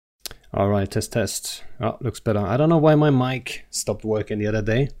All right, test. Oh, looks better. I don't know why my mic stopped working the other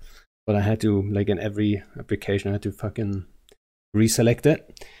day, but I had to, like in every application, I had to fucking reselect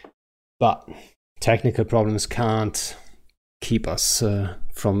it. But technical problems can't keep us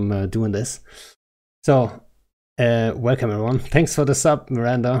from doing this. So, welcome everyone. Thanks for the sub,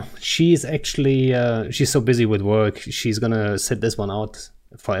 Miranda. She's actually, she's so busy with work. She's gonna sit this one out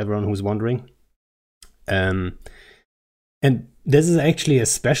for everyone who's wondering. And this is actually a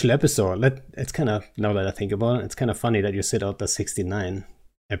special episode. It's kind of, now that I think about it, it's kind of funny that you sit out the 69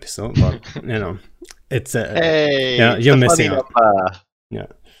 episode, but you know, it's hey, yeah, you're missing out. Number. Yeah.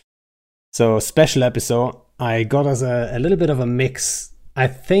 So special episode. I got us a little bit of a mix. I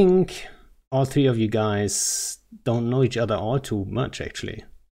think all three of you guys don't know each other all too much, actually.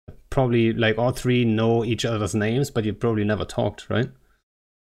 Probably like all three know each other's names, but you probably never talked, right?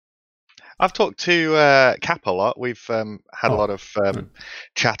 I've talked to Cap a lot. We've had a lot of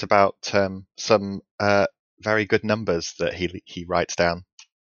chat about some very good numbers that he writes down.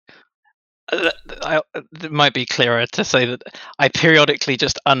 It might be clearer to say that I periodically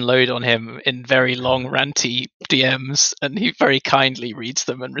just unload on him in very long ranty DMs, and he very kindly reads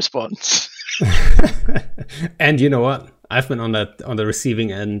them and responds. And you know what? I've been on the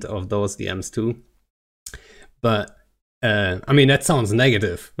receiving end of those DMs too. But I mean, that sounds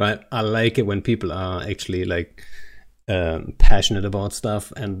negative, right? I like it when people are actually like passionate about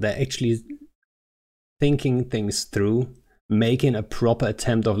stuff and they're actually thinking things through, making a proper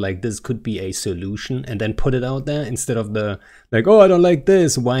attempt of like, this could be a solution, and then put it out there instead of the like, oh, I don't like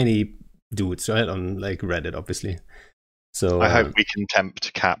this, whiny dudes, right? On like Reddit, obviously. So I hope we can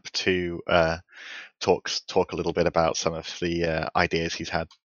tempt Cap to talk a little bit about some of the ideas he's had.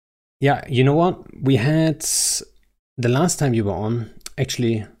 Yeah, you know what? We had the last time you were on,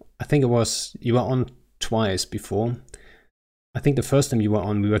 actually, I think it was, you were on twice before. I think the first time you were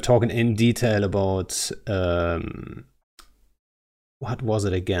on, we were talking in detail about, what was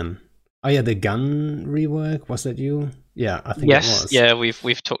it again? Oh yeah, the gun rework, was that you? Yeah, I think it was. Yeah,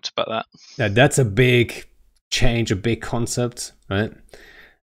 we've talked about that. Yeah, that's a big change, a big concept, right?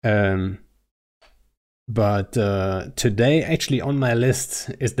 But today, actually on my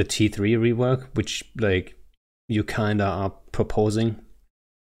list is the T3 rework, which like you kinda are proposing,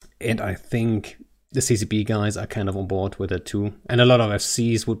 and I think the CCP guys are kind of on board with it too, and a lot of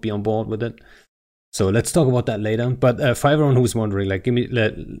FCs would be on board with it. So let's talk about that later. But for everyone who's wondering, like,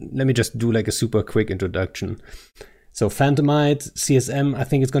 let me just do like a super quick introduction. So Phantomite, CSM, I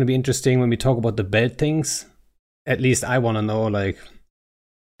think it's going to be interesting when we talk about the belt things. At least I want to know, like,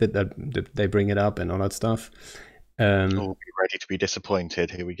 did they bring it up and all that stuff. We'll be ready to be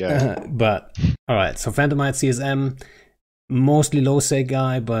disappointed. Here we go. But all right, so Phantomite, CSM, mostly low sec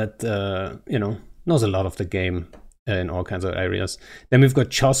guy, but you know, knows a lot of the game in all kinds of areas. Then we've got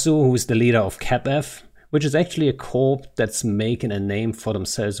Chosu, who is the leader of CapF, which is actually a corp that's making a name for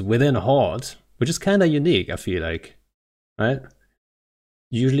themselves within Horde, which is kind of unique, I feel like, right?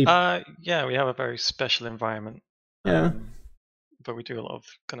 Usually, yeah, we have a very special environment. Yeah, but we do a lot of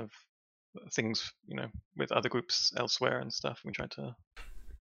kind of things, you know, with other groups elsewhere and stuff. We try to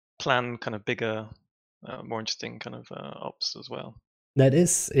plan kind of bigger, more interesting kind of ops as well. That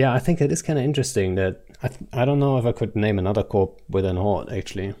is, yeah, I think that is kind of interesting. That I don't know if I could name another corp within Horde,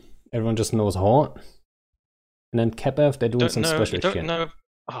 actually. Everyone just knows Horde. And then CapF, they're doing some special shit. No,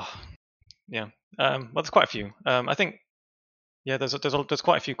 oh, yeah. Well, there's quite a few. I think, yeah, there's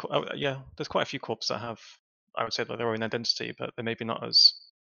quite a few. Yeah, there's quite a few corps that have, I would say, like their own identity, but they're maybe not as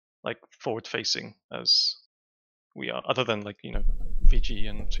like forward-facing as we are. Other than like, you know, VG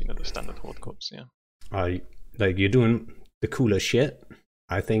and, you know, the standard Horde corps. Yeah. Like you're doing the cooler shit,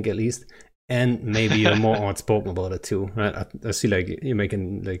 I think, at least, and maybe you're more outspoken about it too, right? I see like you're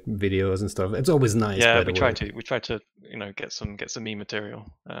making like videos and stuff. It's always nice. Yeah, we try to you know, get some meme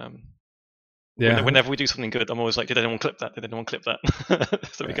material. Yeah. Whenever we do something good, I'm always like, did anyone clip that? Did anyone clip that?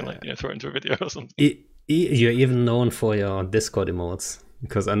 So we can like, you know, throw it into a video or something. You're even known for your Discord emotes,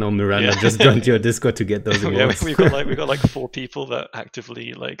 because I know Miranda just joined your Discord to get those emotes. Yeah, we've got like 4 people that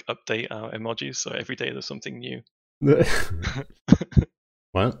actively like update our emojis, so every day there's something new.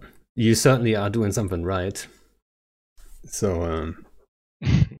 Well, you certainly are doing something right. So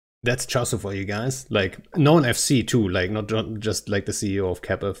that's Chosu for you guys. Like known FC too, like not just like the CEO of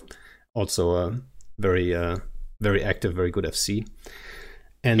CapF, also very active, very good FC.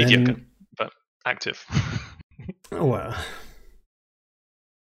 And mediocre, then, but active. Well,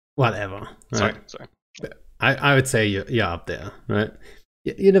 whatever. Sorry. I would say you're up there, right?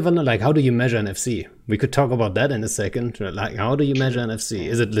 You never know, like, how do you measure an FC? We could talk about that in a second. Like, how do you measure an FC?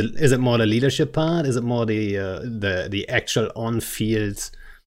 Is it more the leadership part? Is it more the actual on-field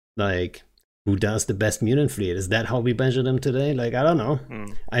Like, who does the best mutant fleet? Is that how we measure them today? Like, I don't know.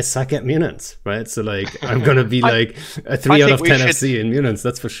 I suck at mutants, right? So like, I'm gonna be like a 3 out of 10 FC in mutants,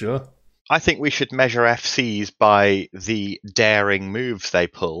 that's for sure. I think we should measure FCs by the daring moves they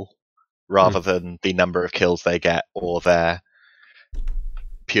pull, rather than the number of kills they get or their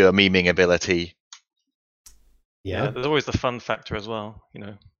pure memeing ability. Yeah, there's always the fun factor as well. You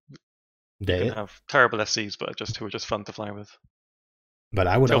know, you can have terrible FCs, but who are just fun to fly with. But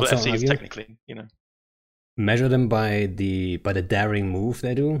I would terrible also FCs argue, technically, you know, measure them by the daring move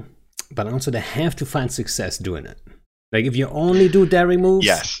they do, but also they have to find success doing it. Like if you only do daring moves,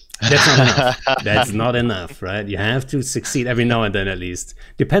 yes, that's not enough. That's not enough, right? You have to succeed every now and then at least.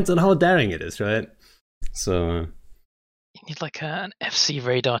 Depends on how daring it is, right? So you need like an FC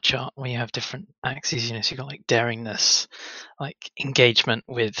radar chart where you have different axes. You know, so you've got like daringness, like engagement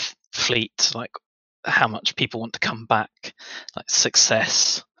with fleet, like how much people want to come back, like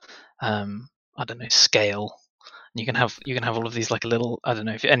success. I don't know, scale. And you can have all of these like a little. I don't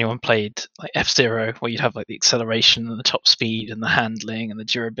know if anyone played like F-Zero, where you'd have like the acceleration and the top speed and the handling and the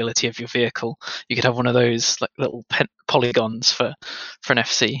durability of your vehicle. You could have one of those like little polygons for an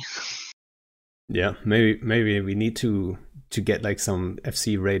FC. Yeah, maybe we need to get like some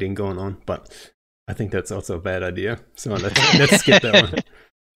FC rating going on, but I think that's also a bad idea. So let's skip that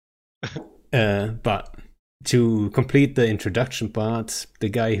one. But to complete the introduction part, the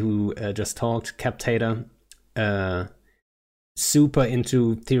guy who just talked, Captator, super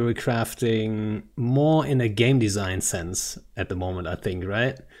into theory crafting, more in a game design sense at the moment, I think,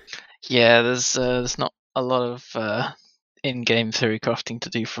 right? Yeah, there's not a lot of in-game theory crafting to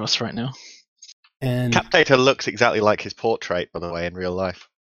do for us right now. And Captator looks exactly like his portrait, by the way, in real life.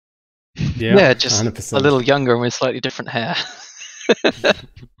 Yeah, just 100%. a little younger and with slightly different hair.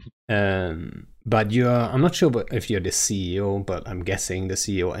 But I'm not sure if you're the CEO, but I'm guessing the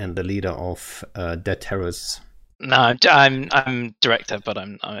CEO and the leader of Dead Terrorists. No, I'm director, but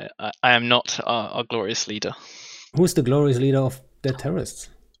I am not our glorious leader. Who's the glorious leader of Dead Terrorists?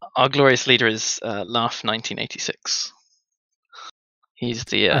 Our glorious leader is Laugh 1986. He's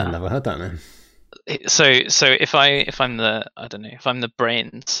the. I've never heard that name. So if I'm the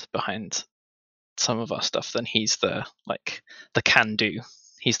brains behind some of our stuff, then he's the can do.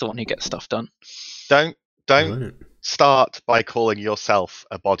 He's the one who gets stuff done. Don't start by calling yourself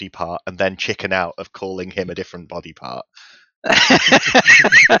a body part and then chicken out of calling him a different body part.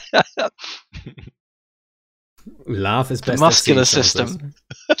 Laugh is best. The muscular system.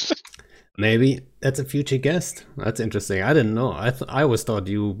 Maybe that's a future guest. That's interesting. I didn't know. I always thought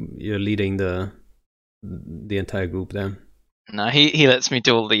you're leading the entire group then. No, he lets me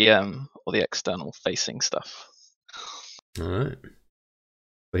do all the external facing stuff. All right.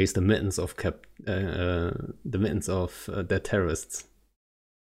 But he's the mittens of Dead Terrorists.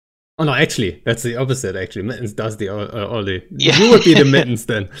 Oh no, actually, that's the opposite. Actually, mittens does all the. Yeah. You would be the mittens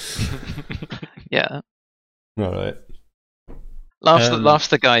then. Yeah. All right. Laugh's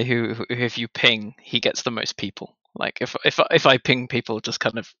the guy who if you ping, he gets the most people. Like if I ping people, just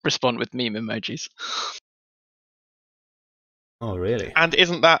kind of respond with meme emojis. Oh really? And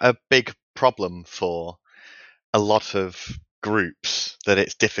isn't that a big problem for a lot of groups, that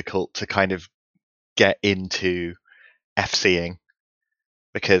it's difficult to kind of get into FCing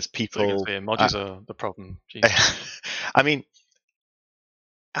because people emojis are the problem? I mean,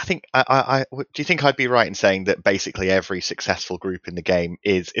 I think do you think I'd be right in saying that basically every successful group in the game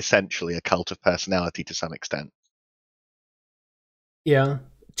is essentially a cult of personality to some extent? Yeah,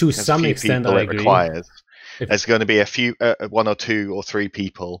 to some extent I agree. There's going to be a few, one or two or three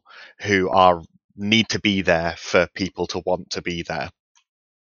people who need to be there for people to want to be there.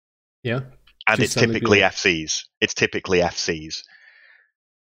 Yeah. And it's typically FCs. It's typically FCs.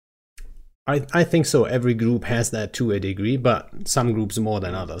 I think so. Every group has that to a degree, but some groups more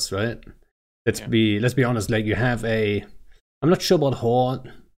than others, right? Let's be honest, like you have I'm not sure about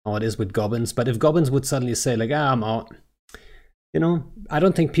Horde, how it is with Goblins, but if Goblins would suddenly say like, I'm out, I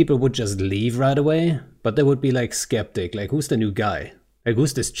don't think people would just leave right away, but they would be like skeptic, like who's the new guy? Like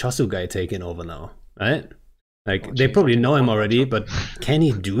who's this Chosu guy taking over now, right? Like they probably know him already, but can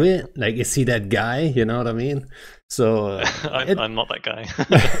he do it? Like is he that guy? You know what I mean? So I'm not that guy.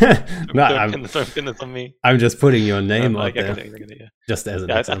 Don't pin this on me. I'm just putting your name out there, just as an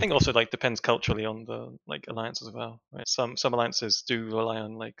example. I think also like depends culturally on the alliances as well. Right? Some alliances do rely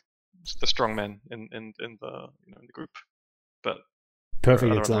on like the strong men in the the group, but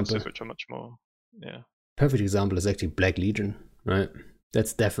perfect example, which are much more perfect example is actually Black Legion, right?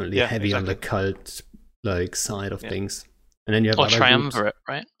 That's definitely heavy on the cult side of things. And then you have other Triumvirate, groups.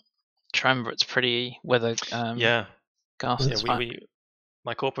 Right? Triumvirate's pretty ghastly.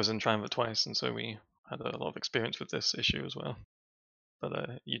 my corp was in Triumvirate twice, and so we had a lot of experience with this issue as well.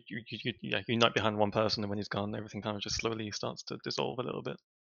 But you unite behind one person, and when he's gone, everything kind of just slowly starts to dissolve a little bit.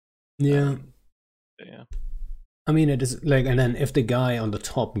 Yeah. Yeah. I mean, it is like, and then if the guy on the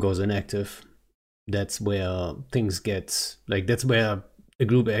top goes inactive, that's where things get like, that's where a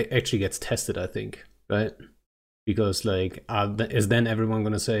group actually gets tested, I think, right? Because like, is then everyone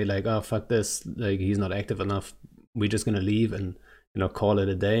gonna say like, oh fuck this, like he's not active enough, we're just gonna leave and call it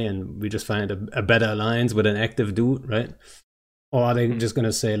a day, and we just find a better alliance with an active dude, right? Or are they just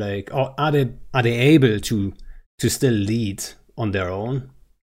gonna say like, or are they able to still lead on their own?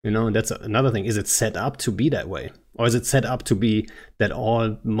 That's another thing. Is it set up to be that way? Or is it set up to be that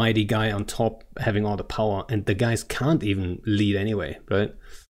almighty guy on top having all the power and the guys can't even lead anyway, right?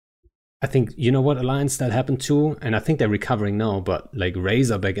 I think, what alliance that happened to, and I think they're recovering now, but like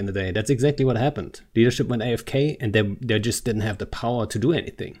Razer back in the day, that's exactly what happened. Leadership went AFK and they just didn't have the power to do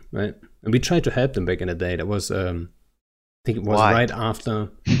anything, right? And we tried to help them back in the day. That was, I think it was right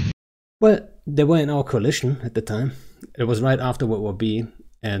after, well, they were in our coalition at the time. It was right after World War B.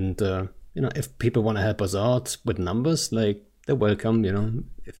 And, if people want to help us out with numbers, like, they're welcome,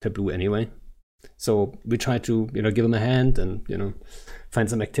 if they're blue anyway. So we try to, give them a hand and, find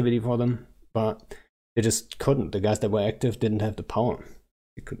some activity for them. But they just couldn't. The guys that were active didn't have the power.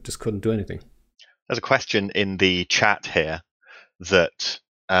 They just couldn't do anything. There's a question in the chat here that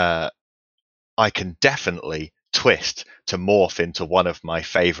I can definitely twist to morph into one of my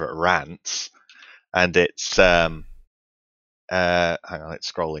favorite rants. And it's... hang on, it's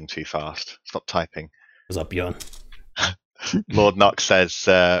scrolling too fast. Stop typing. What's up, Bjorn? Lord Knox says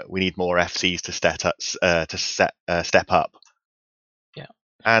we need more FCs to step up. Yeah,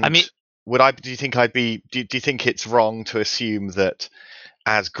 and I mean, do you think do you think it's wrong to assume that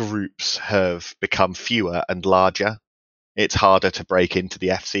as groups have become fewer and larger, it's harder to break into the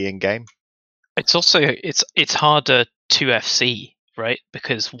FCing game? It's also it's harder to FC, right?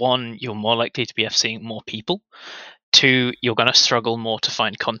 Because one, you're more likely to be FCing more people. Two, you're going to struggle more to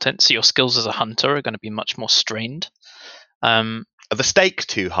find content, so your skills as a hunter are going to be much more strained. Are the stakes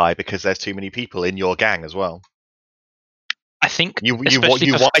too high because there's too many people in your gang as well? I think you wipe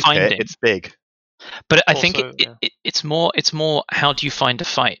it, it's big. But I think it's more how do you find a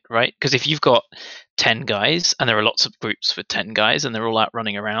fight, right? Because if you've got 10 guys and there are lots of groups with 10 guys and they're all out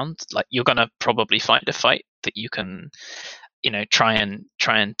running around, like you're going to probably find a fight that you can, try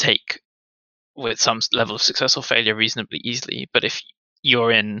and take with some level of success or failure reasonably easily. But if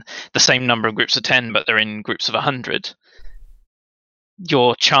you're in the same number of groups of 10, but they're in groups of 100,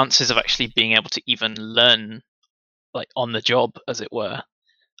 your chances of actually being able to even learn, like on the job, as it were,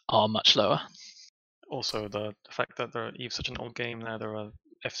 are much lower. Also, the fact that there are such an old game now, there are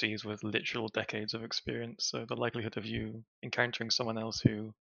FCs with literal decades of experience, so the likelihood of you encountering someone else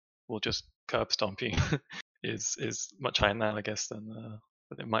who will just curb stomp you is much higher now, I guess, than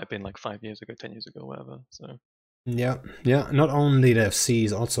it might have been like 5 years ago, 10 years ago, whatever. So yeah. Not only the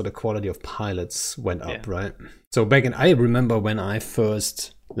FCs, also the quality of pilots went up, right? So I remember when I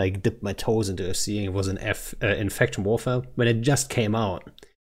first like dipped my toes into FCing, it was in Faction Warfare when it just came out,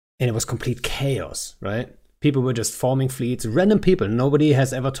 and it was complete chaos, right? People were just forming fleets, random people. Nobody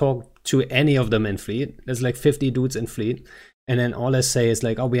has ever talked to any of them in fleet. There's like 50 dudes in fleet, and then all they say is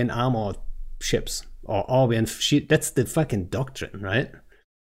like, "Oh, we're in armored ships," or "Oh, we're in shit." That's the fucking doctrine, right?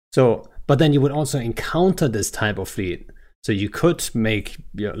 So, but then you would also encounter this type of fleet. So you could make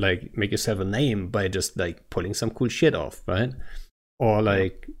yourself a name by just like pulling some cool shit off, right? Or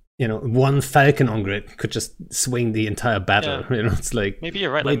like, one Falcon on grid could just swing the entire battle. Yeah. It's like maybe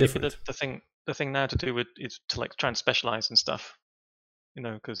you're right. Way like different. The thing now to do with is to like try and specialize and stuff.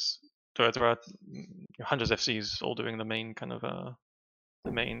 Because there are hundreds of FCs all doing the main kind of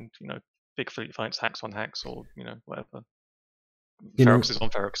big fleet fights, hacks on hacks, or whatever. Feroxes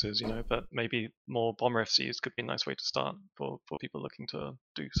on Feroxes, but maybe more bomber FCs could be a nice way to start for people looking to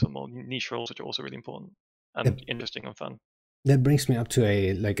do some more niche roles, which are also really important and interesting and fun. That brings me up to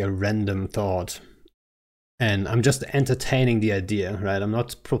a random thought, and I'm just entertaining the idea, right? I'm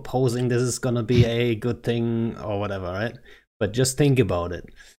not proposing this is gonna be a good thing or whatever, right? But just think about it.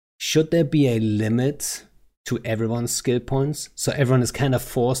 Should there be a limit to everyone's skill points, so everyone is kind of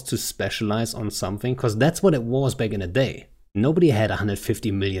forced to specialize on something? Because that's what it was back in the day. Nobody had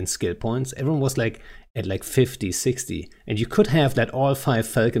 150 million skill points. Everyone was like at like 50, 60. And you could have that all 5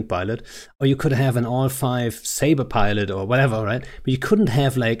 Falcon pilot, or you could have an all 5 Saber pilot or whatever, right? But you couldn't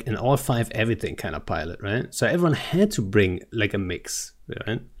have like an all 5 everything kind of pilot, right? So everyone had to bring like a mix,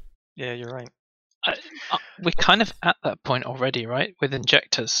 right? Yeah, you're right. we're kind of at that point already, right? With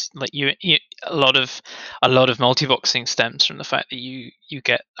injectors, like a lot of multiboxing stems from the fact that you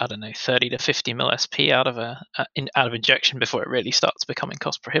get, I don't know, 30 to 50 mil SP out of out of injection before it really starts becoming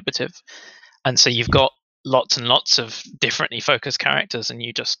cost prohibitive, and so you've got lots and lots of differently focused characters, and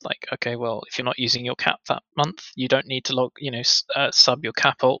you just like, okay, well, if you're not using your cap that month, you don't need to sub your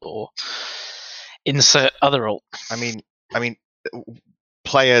cap ult or insert other ult. I mean,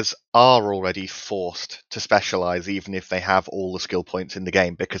 players are already forced to specialize even if they have all the skill points in the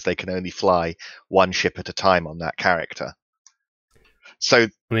game, because they can only fly one ship at a time on that character. So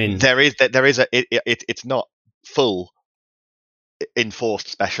I mean, it's not full enforced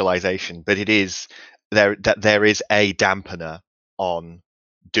specialization, but it is there is a dampener on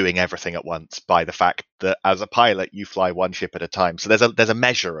doing everything at once by the fact that as a pilot you fly one ship at a time. So there's a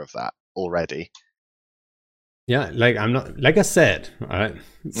measure of that already. Yeah, like I'm not, like I said, right?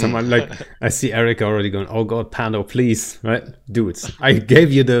 Someone like, I see Eric already going, oh God, Pando, please, right? Dudes, I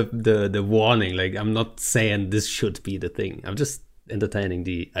gave you the warning. Like, I'm not saying this should be the thing. I'm just entertaining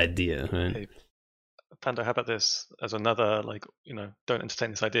the idea, right? Hey, Pando, how about this as another, like, don't entertain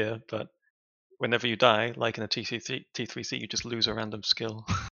this idea, but whenever you die, like in a T3C, you just lose a random skill.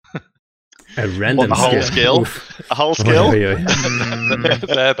 A random a whole skill? A whole skill? Oh, yeah.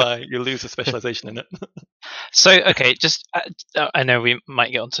 Thereby, you lose a specialization in it. So, okay, just I know we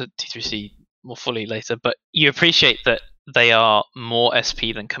might get onto T3C more fully later, but you appreciate that they are more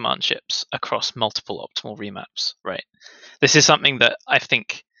SP than command ships across multiple optimal remaps, right? This is something that I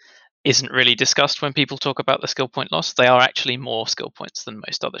think isn't really discussed when people talk about the skill point loss. They are actually more skill points than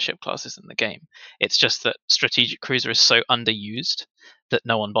most other ship classes in the game. It's just that strategic cruiser is so underused that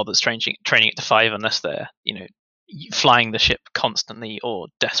no one bothers training it to 5 unless they're flying the ship constantly or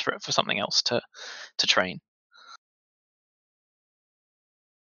desperate for something else to train.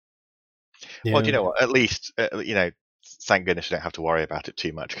 Yeah. Well, do you know what? At least thank goodness I don't have to worry about it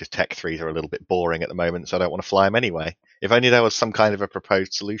too much, because Tech 3s are a little bit boring at the moment, so I don't want to fly them anyway. If only there was some kind of a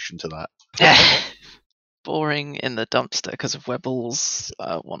proposed solution to that. Boring in the dumpster because of Webbles,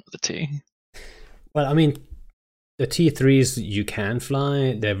 one of the two. Well, I mean, the T3s you can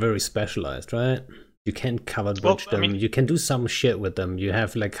fly, they're very specialized, right? You can covered bridge them. You can do some shit with them. You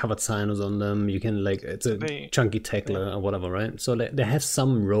have like covered sinos on them. You can it's a chunky tackler or whatever, right? So they have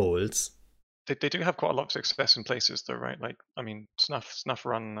some roles. They do have quite a lot of success in places, though, right? Like, I mean, Snuff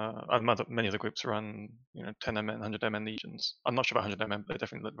run, many of the groups run, 10MN, 100MN legions. I'm not sure about 100MN, but they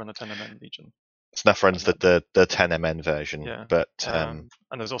definitely run a 10MN legion. Snuff runs the 10MN version, yeah. But and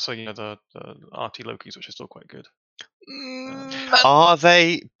there's also the RT Lokis, which are still quite good. Are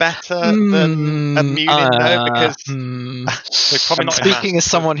they better than Immune? No, because they're probably not. Speaking as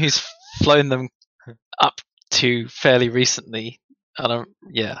someone who's flown them up to fairly recently,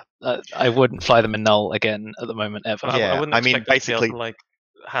 I wouldn't fly them in null again at the moment ever. Yeah, I wouldn't expect basically to be able to,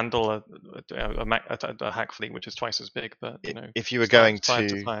 handle a hack fleet which is twice as big. But if you were going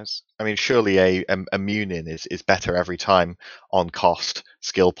to surely a Immunin is better every time on cost,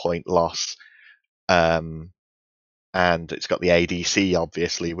 skill point loss, and it's got the ADC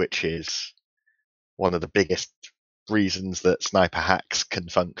obviously, which is one of the biggest reasons that sniper hacks can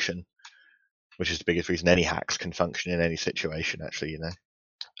function. Which is the biggest reason any hacks can function in any situation, actually,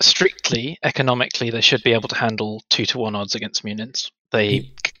 Strictly, economically, they should be able to handle 2-to-1 odds against Munins.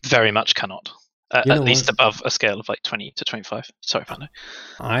 They very much cannot. At least above a scale of like 20 to 25. Sorry, Pando.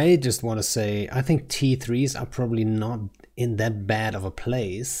 I just want to say, I think T3s are probably not in that bad of a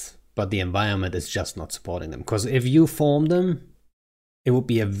place, but the environment is just not supporting them. Because if you form them, it would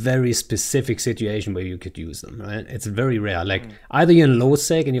be a very specific situation where you could use them, right? It's very rare. Like, either you're in low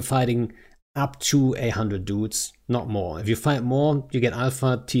sec and you're fighting up to 100 dudes, not more. If you fight more, you get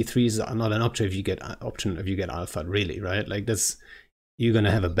alpha. T3s are not an option if you get alpha, really, right? Like, you're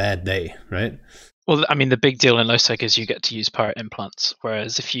gonna have a bad day, right? Well, I mean, the big deal in low sec is you get to use pirate implants,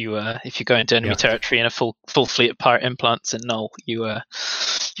 whereas if you go into enemy territory in a full fleet of pirate implants in null, you're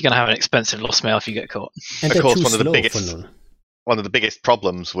gonna have an expensive loss mail if you get caught. And of course, one of the biggest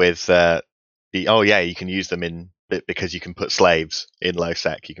problems with you can use them in, because you can put slaves in low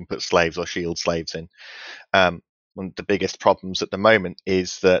sec. You can put slaves or shield slaves in. One of the biggest problems at the moment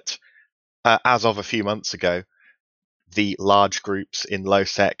is that, as of a few months ago, the large groups in low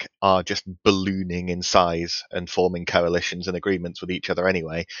sec are just ballooning in size and forming coalitions and agreements with each other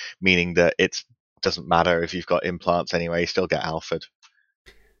anyway, meaning that it doesn't matter if you've got implants anyway, you still get alphaed.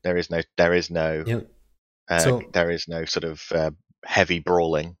 There is no sort of heavy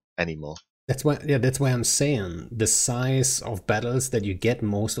brawling anymore. That's why I'm saying the size of battles that you get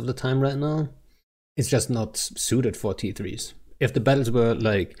most of the time right now is just not suited for T3s. if the battles were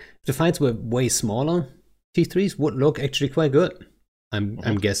like, if the fights were way smaller, T3s would look actually quite good. I'm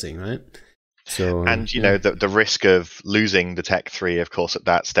guessing, right? So, and you know, the risk of losing the Tech 3, of course, at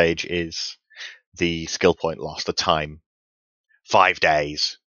that stage is the skill point loss, the time. 5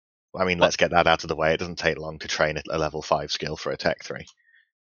 days. I mean, let's get that out of the way. It doesn't take long to train a level 5 skill for a Tech 3.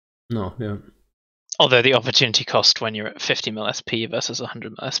 No, yeah. Although the opportunity cost when you're at 50 mil SP versus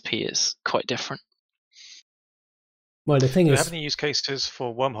 100 mil SP is quite different. Well, the thing Do you is, have any use cases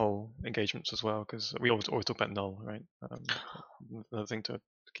for wormhole engagements as well? Because we always talk about null, right? Another thing to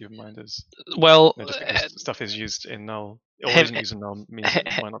keep in mind is, well, just because stuff is used in null or Heavy- isn't used in null means it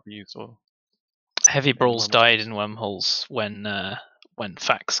might not be used. Or Heavy Brawls wormholes. died in wormholes when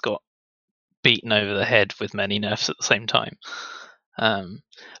Fax got beaten over the head with many nerfs at the same time.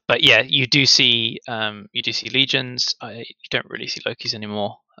 But yeah, you do see legions. You don't really see Lokis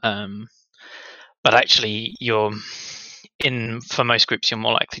anymore. But actually, for most groups, you're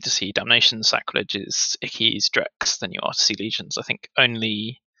more likely to see Damnations, Sacrileges, Ickies, Drex than you are to see legions. I think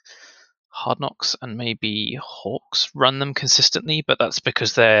only Hard Knocks and maybe Hawks run them consistently, but that's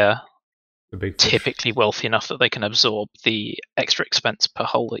because they're typically wealthy enough that they can absorb the extra expense per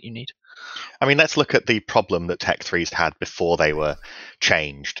hull that you need. I mean, let's look at the problem that Tech 3s had before they were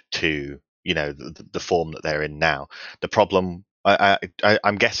changed to, you know, the form that they're in now. The problem,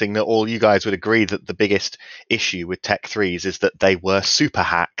 I'm guessing that all you guys would agree that the biggest issue with Tech 3s is that they were super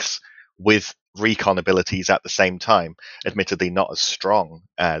hacks with recon abilities at the same time. Admittedly, not as strong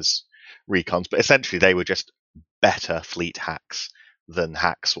as recons, but essentially they were just better fleet hacks than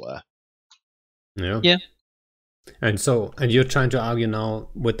hacks were. Yeah. And you're trying to argue now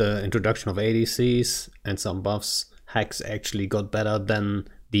with the introduction of ADCs and some buffs, hacks actually got better than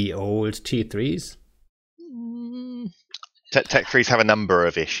the old T3s? Tech 3s have a number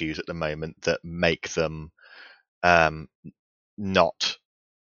of issues at the moment that make them not...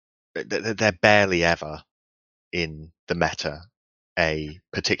 They're barely ever in the meta a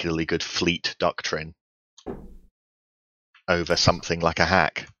particularly good fleet doctrine over something like a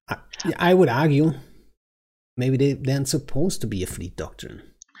hack. I would argue maybe they aren't supposed to be a fleet doctrine.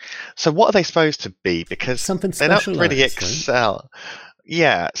 So what are they supposed to be? Because something they're not really specialized, excel. Right?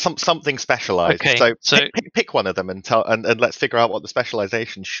 Yeah, something specialized. Okay, so pick one of them and let's figure out what the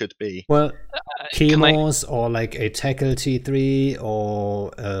specialization should be. Well, Chemos or like a tackle T3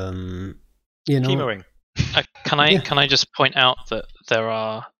 or chemoing. Can I just point out that there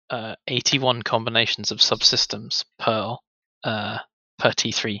are 81 combinations of subsystems per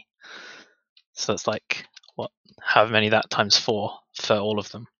T3. So that's like however many that times 4 for all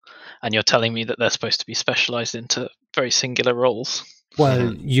of them. And you're telling me that they're supposed to be specialized into very singular roles.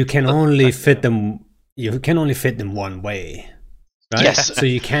 Well, you can only fit them. You can only fit them one way, right? Yes. So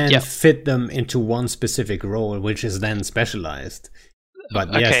you can't fit them into one specific role, which is then specialized.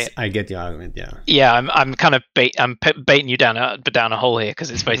 But yes, I get your argument. Yeah. Yeah, I'm kind of baiting you down a hole here because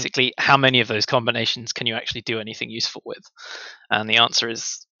it's basically how many of those combinations can you actually do anything useful with? And the answer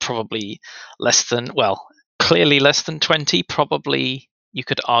is probably clearly less than 20. Probably you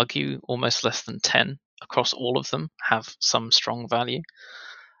could argue almost less than 10 across all of them have some strong value.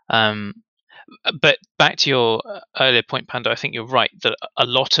 But back to your earlier point, Pando, I think you're right that a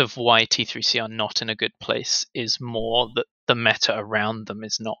lot of why T3C are not in a good place is more that the meta around them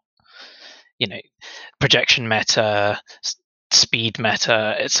is not, projection meta, speed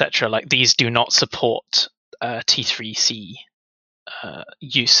meta, etc. Like these do not support T3C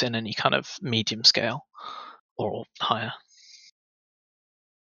use in any kind of medium scale or higher.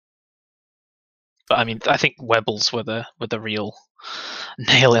 But I mean, I think Webbles were the real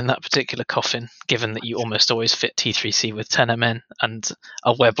nail in that particular coffin, given that you almost always fit T3C with 10 MN, and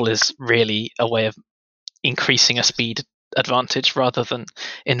a Webble is really a way of increasing a speed advantage rather than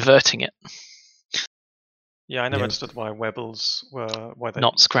inverting it. Yeah, I never understood why Webbles were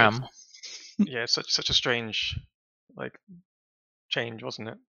not Scram. Yeah, such a strange change, wasn't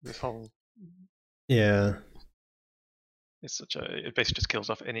it? This whole it basically just kills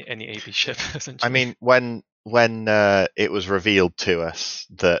off any AB ship. Essentially. I mean, when it was revealed to us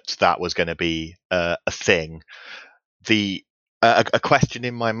that was going to be a thing, a question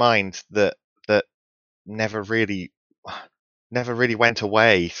in my mind that never really went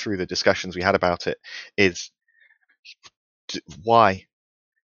away through the discussions we had about it is why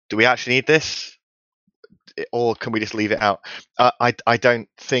do we actually need this, or can we just leave it out? I don't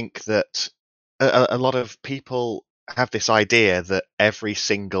think that a lot of people have this idea that every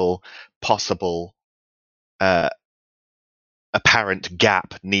single possible apparent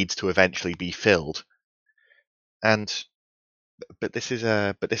gap needs to eventually be filled, and but this is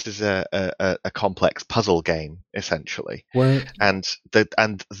a complex puzzle game essentially, Well, and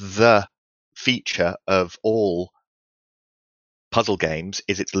the feature of all puzzle games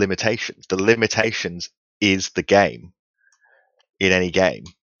is its limitations. The limitations is the game in any game.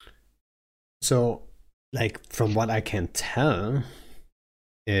 so like from what I can tell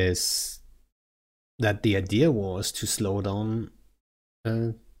is that the idea was to slow down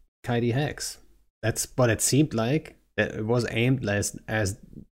Kaidi Hex. That's what it seemed like. It was aimed as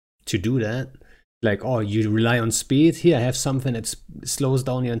to do that. Like, oh, you rely on speed. Here, I have something that slows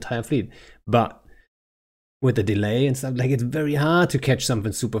down your entire fleet. But with the delay and stuff, like it's very hard to catch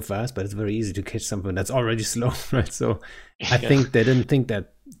something super fast, but it's very easy to catch something that's already slow, right? So I think they didn't think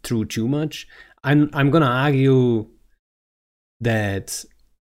that through too much. I'm gonna argue that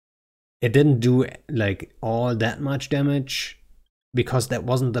it didn't do like all that much damage because that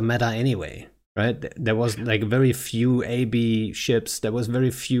wasn't the meta anyway, right? There was like very few AB ships. There was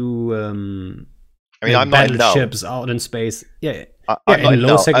very few I mean, I'm not in know. ships out in space. Yeah, I'm not in in low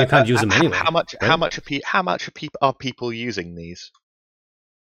know. sec you can't use them anyway. How much? right? How much are people using these?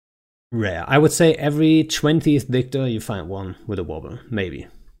 Rare. I would say every 20th Victor you find one with a wobble, maybe.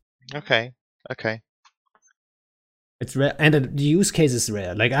 Okay. It's rare, and the use case is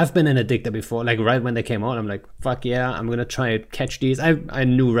rare. Like I've been in a Dicta before, like right when they came out, I'm like, fuck yeah, I'm gonna try to catch these. I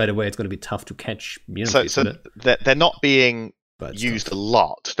knew right away it's gonna be tough to catch. So they're not being used a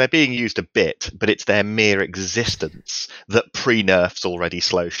lot. They're being used a bit, but it's their mere existence that pre-nerfs already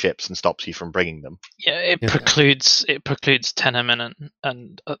slow ships and stops you from bringing them. Yeah, it precludes 10 MN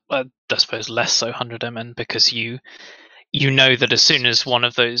and I suppose less so 100 MN because you know that as soon as one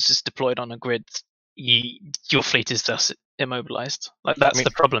of those is deployed on a grid, your fleet is thus immobilized. Like that's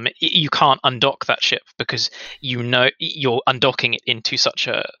the problem. You can't undock that ship because you know you're undocking it into such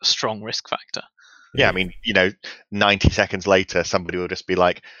a strong risk factor. Yeah, I mean, 90 seconds later, somebody will just be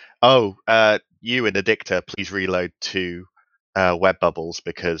like, "Oh, you in the Dicta, please reload to web bubbles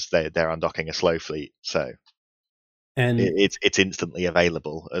because they're undocking a slow fleet." So, and it's instantly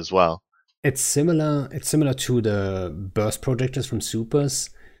available as well. It's similar to the burst projectors from Supers,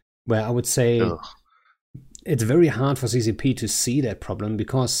 where I would say it's very hard for CCP to see that problem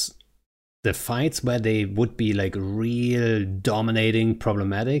because the fights where they would be like real dominating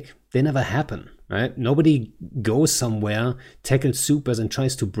problematic, they never happen, right? Nobody goes somewhere, tackles Supers and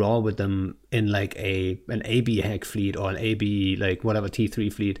tries to brawl with them in like an AB hack fleet or an AB like whatever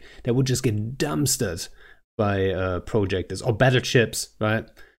T3 fleet. They would just get dumpstered by projectors or battleships, right?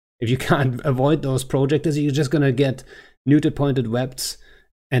 If you can't avoid those projectors, you're just gonna get neuter pointed wept,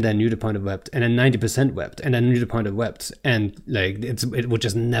 and then neuter pointed wept, and then 90% wept, and then neuter pointed wept, and like it would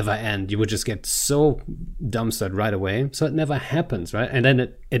just never end. You would just get so dumpstered right away. So it never happens, right? And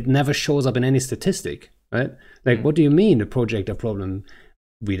then it never shows up in any statistic, right? Like, what do you mean a projector problem?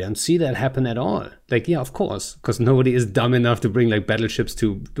 We don't see that happen at all. Like, yeah, of course, because nobody is dumb enough to bring like battleships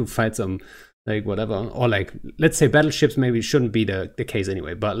to fight some. Like whatever, or like let's say battleships maybe shouldn't be the case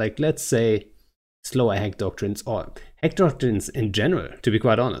anyway, but like let's say slower hack doctrines or hack doctrines in general, to be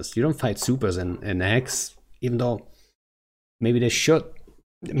quite honest, you don't fight supers and hacks, even though maybe that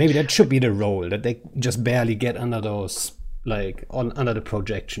should be the role, that they just barely get under those like under the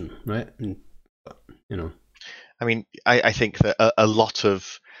projection, right? And, I mean, I think that a lot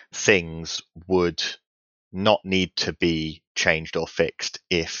of things would not need to be changed or fixed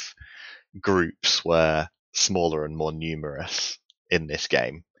if groups were smaller and more numerous in this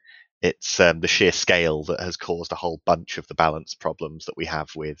game. It's the sheer scale that has caused a whole bunch of the balance problems that we have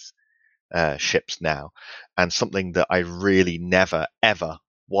with ships now, and something that I really never ever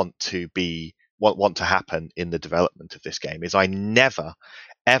want to happen in the development of this game is I never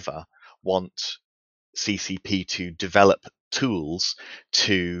ever want CCP to develop tools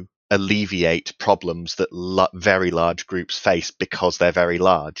to alleviate problems that very large groups face because they're very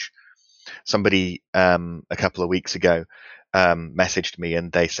large. Somebody a couple of weeks ago messaged me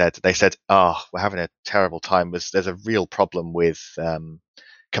and they said, "Oh, we're having a terrible time. There's a real problem with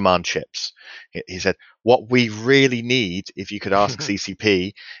command ships." He said, "What we really need, if you could ask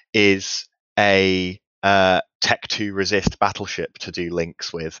CCP, is a Tech 2 resist battleship to do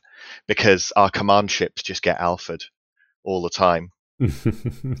links with, because our command ships just get alphaed all the time."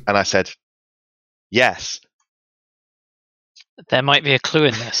 And I said, "Yes. There might be a clue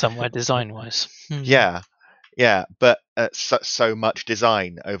in there somewhere design-wise." Yeah, but so much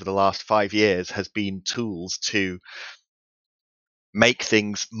design over the last 5 years has been tools to make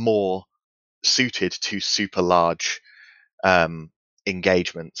things more suited to super large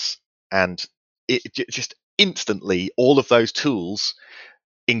engagements, and it just instantly all of those tools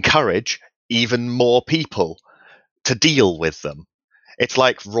encourage even more people to deal with them. It's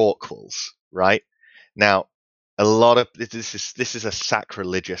like Rorquals, right? Now, a lot of this is a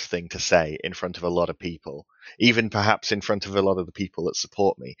sacrilegious thing to say in front of a lot of people, even perhaps in front of a lot of the people that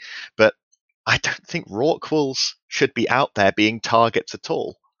support me. But I don't think Rorquals should be out there being targets at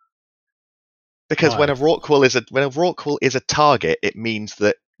all. Because when a Rorqual is a target, it means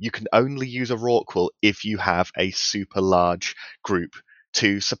that you can only use a Rorqual if you have a super large group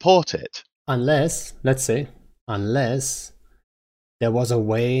to support it. Unless, let's say, there was a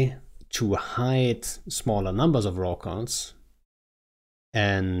way to hide smaller numbers of Rorquals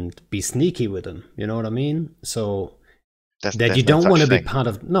and be sneaky with them. You know what I mean? So that you don't want to be part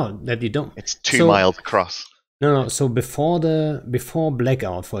of. No, that you don't. It's 2 miles across. No. So before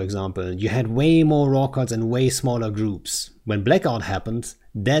Blackout, for example, you had way more Rorquals and way smaller groups. When Blackout happened,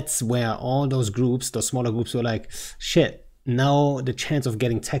 that's where all those groups, those smaller groups, were like, shit. Now the chance of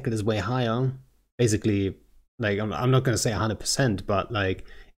getting tackled is way higher. Basically, like I'm not gonna say 100%, but like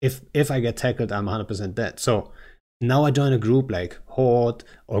if I get tackled, I'm 100% dead. So now I join a group like Horde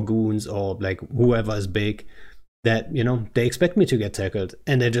or Goons or like whoever is big, that, you know, they expect me to get tackled,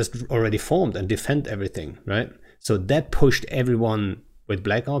 and they're just already formed and defend everything, right? So that pushed everyone with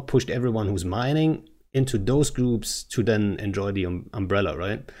Blackout, pushed everyone who's mining into those groups to then enjoy the umbrella,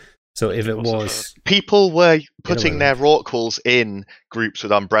 right? So if it was... People were putting their Rorquals in groups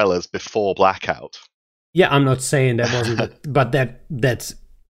with umbrellas before Blackout. Yeah, I'm not saying that wasn't... but that's...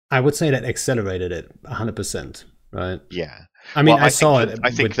 I would say that accelerated it 100%, right? Yeah. I mean, I saw it.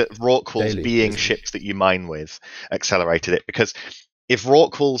 I think that Rorquals being ships that you mine with accelerated it, because if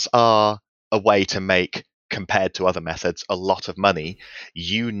Rorquals are a way to make, compared to other methods, a lot of money,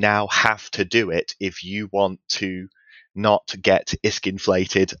 you now have to do it if you want to not get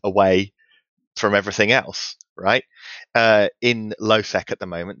ISK-inflated away from everything else, right? In LowSec at the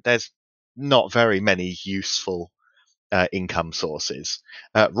moment, there's not very many useful income sources.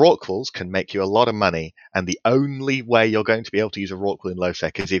 Rorquals can make you a lot of money, and the only way you're going to be able to use a Rorqual in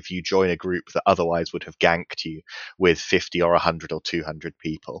LowSec is if you join a group that otherwise would have ganked you with 50 or 100 or 200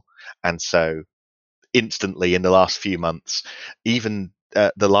 people. And so instantly in the last few months, even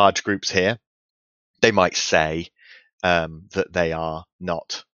the large groups here, they might say that they are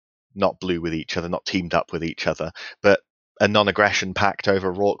not blue with each other, not teamed up with each other, but a non-aggression pact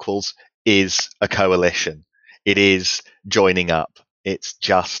over Rorquals is a coalition. It is joining up. It's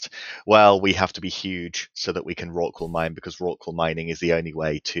just, well, we have to be huge so that we can Rorqual mine, because Rorqual mining is the only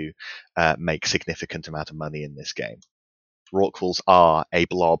way to make significant amount of money in this game. Rorquals are a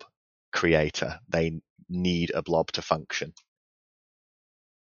blob creator. They need a blob to function.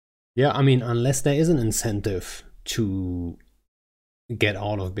 Yeah, I mean, unless there is an incentive to get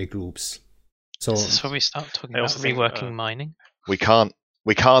out of big groups. So this is when we start talking about reworking mining. We can't.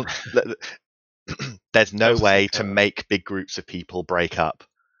 There's no way to make big groups of people break up,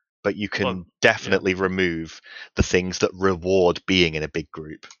 but you can definitely remove the things that reward being in a big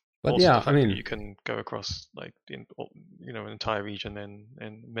group. But also, yeah, I mean, you can go across like an entire region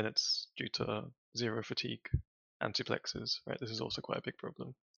in minutes due to zero fatigue antiplexes, right? This is also quite a big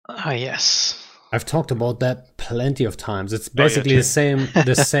problem. Oh yes, I've talked about that plenty of times. It's basically the same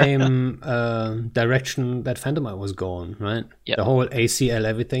direction that Phantomite was going, right? Yep. The whole ACL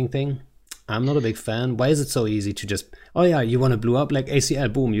everything thing. I'm not a big fan. Why is it so easy to just, oh yeah, you want to blue up, like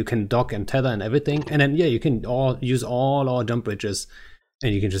ACL, boom, you can dock and tether and everything, and then you can use all our jump bridges,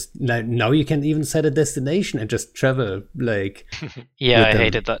 and you can just, like, now you can even set a destination and just travel, like. Yeah, I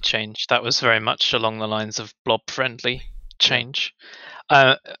hated that change. That was very much along the lines of blob friendly change.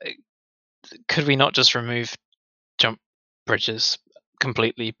 Could we not just remove jump bridges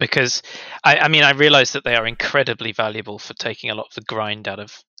completely? Because I mean, I realize that they are incredibly valuable for taking a lot of the grind out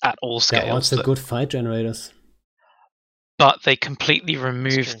of at all scales. They're also good fight generators, but they completely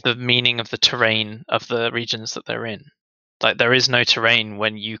remove the meaning of the terrain of the regions that they're in. Like, there is no terrain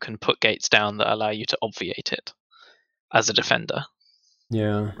when you can put gates down that allow you to obviate it as a defender.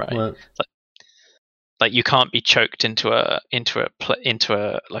 Yeah, right. Well, like you can't be choked into a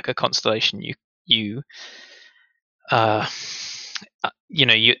like a constellation. The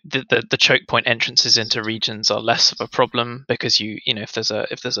choke point entrances into regions are less of a problem, because if there's a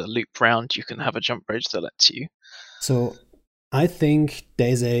loop round, you can have a jump bridge that lets you. So I think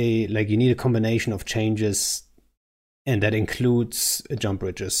there's you need a combination of changes, and that includes jump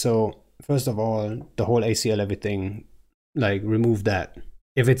bridges. So first of all, the whole ACL everything, like, remove that.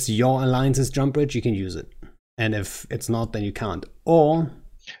 If it's your alliance's jump bridge, you can use it, and if it's not, then you can't. Or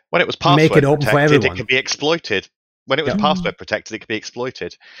when it was password make it open protected, for everyone. It could be exploited. When it was password protected, it could be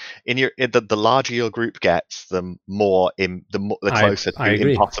exploited. The larger your group gets, the closer to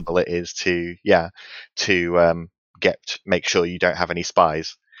impossible it is to make sure you don't have any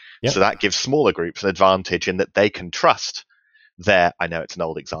spies. Yep. So that gives smaller groups an advantage in that they can trust I know it's an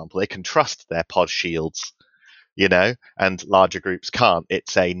old example, they can trust their pod shields, and larger groups can't.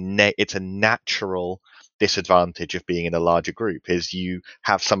 It's a natural disadvantage of being in a larger group is you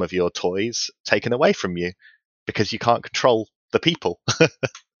have some of your toys taken away from you because you can't control the people.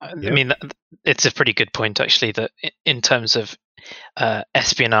 I mean, it's a pretty good point, actually, that in terms of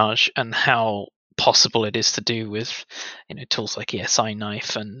espionage and how possible it is to do with tools like ESI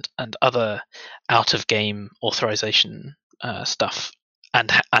Knife and other out of game authorization stuff,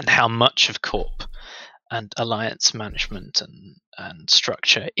 and how much of Corp and alliance management and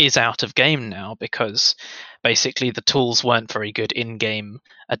structure is out of game now, because basically the tools weren't very good in game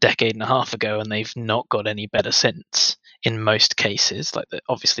a decade and a half ago, and they've not got any better since in most cases. Like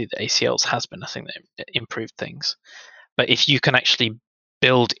obviously the ACLs has been a thing that improved things, but if you can actually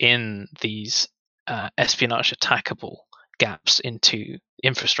build in these espionage attackable gaps into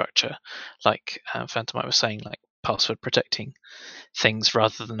infrastructure, like Phantomite was saying, like password protecting things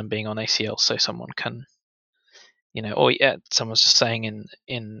rather than them being on ACL, so someone can, someone's just saying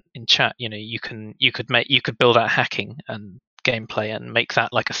in chat, you could build out hacking and gameplay and make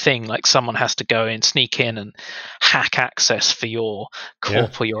that like a thing, like someone has to go in, sneak in and hack access for your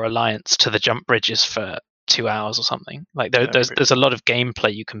Corp or your alliance to the jump bridges for 2 hours or something. Like there's a lot of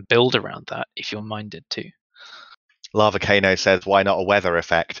gameplay you can build around that if you're minded to. Lava Kano says, why not a weather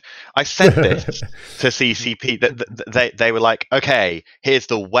effect? I said this to CCP, that they were like, okay, here's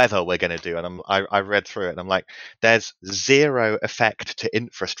the weather we're going to do. And I read through it and I'm like, there's zero effect to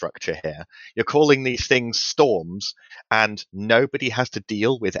infrastructure here. You're calling these things storms and nobody has to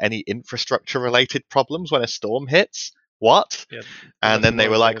deal with any infrastructure related problems when a storm hits. What? Yeah, and then they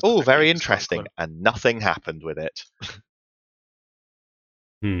were like, oh, very interesting. And nothing happened with it.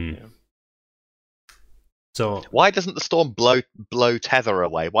 Yeah. So why doesn't the storm blow tether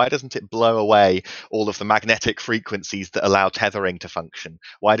away? Why doesn't it blow away all of the magnetic frequencies that allow tethering to function?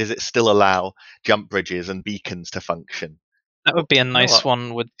 Why does it still allow jump bridges and beacons to function? That would be a nice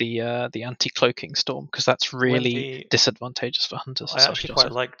one with the anti-cloaking storm, because that's really disadvantageous for hunters. I actually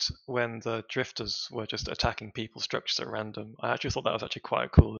quite liked when the drifters were just attacking people's structures at random. I actually thought that was actually quite a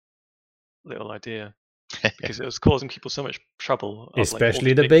cool little idea. Because it was causing people so much trouble.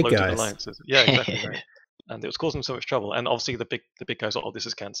 Especially the big guys. Alliances. Yeah, exactly. Right. And it was causing them so much trouble. And obviously the big guys, this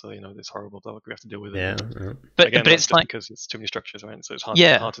is cancer, this horrible blah, we have to deal with it. Yeah. But again, it's like because it's too many structures, right? So it's hard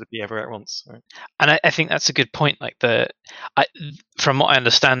to be everywhere at once, right? And I think that's a good point. Like from what I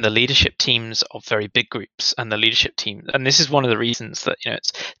understand, the leadership teams of very big groups and the leadership team, and this is one of the reasons that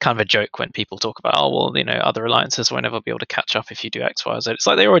it's kind of a joke when people talk about, other alliances will never be able to catch up if you do X, Y, or Z. It's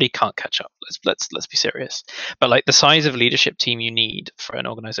like they already can't catch up. Let's be serious. But like the size of leadership team you need for an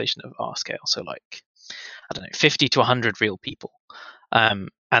organization of our scale, so like, I don't know, 50 to 100 real people, and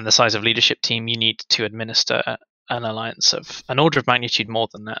the size of leadership team you need to administer an alliance of an order of magnitude more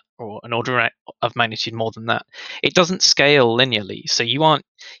than that, or an order of magnitude more than that. It doesn't scale linearly, so you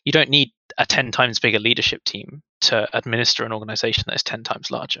don't need a 10 times bigger leadership team to administer an organization that is 10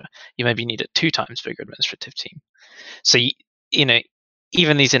 times larger. You maybe need a 2 times bigger administrative team. So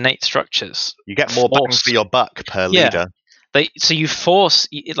even these innate structures, you get more bang for your buck per leader. So you force,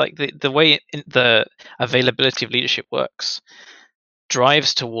 like the way the availability of leadership works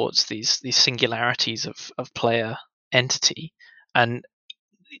drives towards these singularities of player entity, and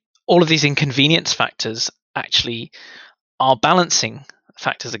all of these inconvenience factors actually are balancing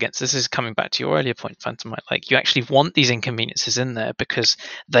factors against. This is coming back to your earlier point, Phantomite. Like you actually want these inconveniences in there because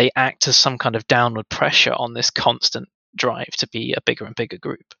they act as some kind of downward pressure on this constant drive to be a bigger and bigger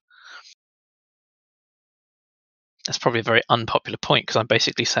group. That's probably a very unpopular point, because I'm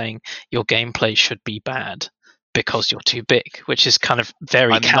basically saying your gameplay should be bad because you're too big, which is kind of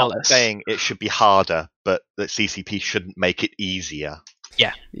very callous. I'm not saying it should be harder, but that CCP shouldn't make it easier.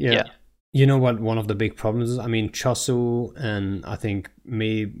 Yeah. You know what one of the big problems is? I mean, Chosu, and I think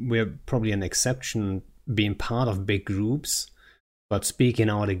we're probably an exception being part of big groups, but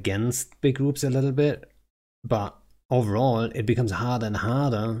speaking out against big groups a little bit. But overall, it becomes harder and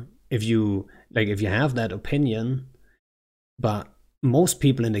harder if you have that opinion. But most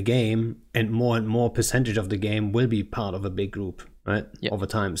people in the game and more percentage of the game will be part of a big group, right? Yep. Over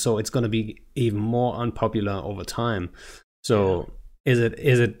time. So it's going to be even more unpopular over time. So is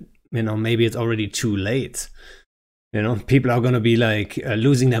it, maybe it's already too late. People are going to be like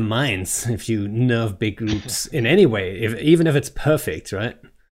losing their minds if you nerf big groups in any way, even if it's perfect, right?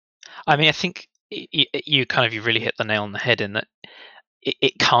 I mean, I think you really hit the nail on the head in that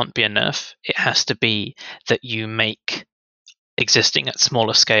it can't be a nerf. It has to be that you make existing at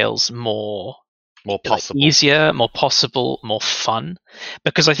smaller scales more More like, possible. easier, more possible, more fun.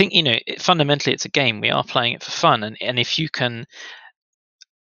 Because I think, fundamentally it's a game. We are playing it for fun, and if you can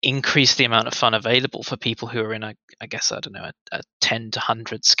increase the amount of fun available for people who are in a 10 to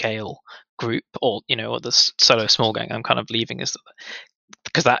 100 scale group, or or the solo small gang I'm kind of leaving, is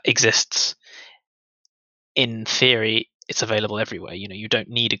because that exists in theory. It's available everywhere. You don't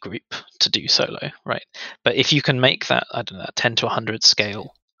need a group to do solo, right? But if you can make that, I don't know, 10 to 100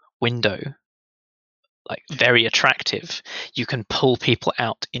 scale window like very attractive, you can pull people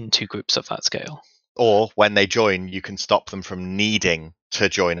out into groups of that scale. Or when they join, you can stop them from needing to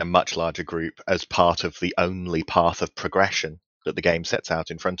join a much larger group as part of the only path of progression that the game sets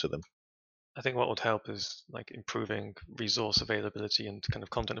out in front of them. I think what would help is like improving resource availability and kind of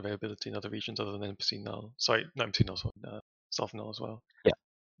content availability in other regions other than NPC null. Sorry, not NPC null, soft null as well. Yeah.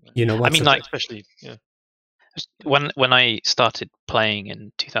 You know what? I mean, like, especially, yeah. When I started playing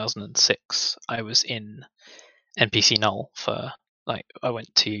in 2006, I was in NPC null for I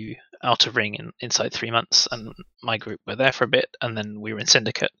went to Outer Ring inside 3 months, and my group were there for a bit, and then we were in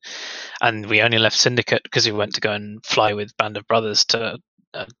Syndicate, and we only left Syndicate because we went to go and fly with Band of Brothers to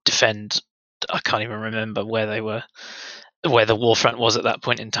defend. I can't even remember where they were, where the Warfront was at that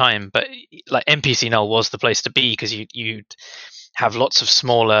point in time, but like NPC null was the place to be because you'd have lots of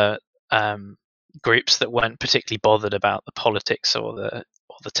smaller groups that weren't particularly bothered about the politics or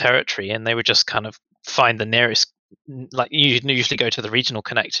the territory, and they would just kind of find the nearest. Like, you'd usually go to the regional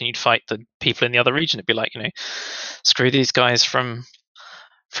connect and you'd fight the people in the other region. It'd be like, screw these guys from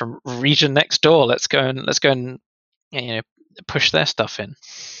region next door. Let's go and push their stuff in.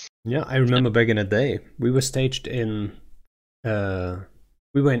 Yeah, I remember back in the day, we were staged in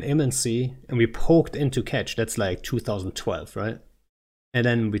we were in Immensea and we poked into Catch. That's like 2012, right? And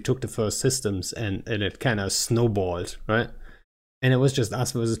then we took the first systems and it kind of snowballed, right? And it was just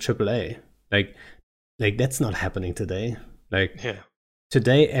us versus AAA. Like that's not happening today. Like, yeah.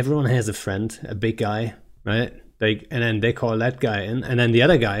 Today everyone has a friend, a big guy, right? And then they call that guy in, and then the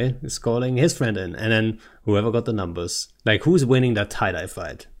other guy is calling his friend in, and then whoever got the numbers. Like, who's winning that tie-dye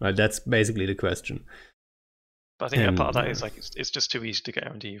fight, right? That's basically the question. But I think part of that is like it's just too easy to get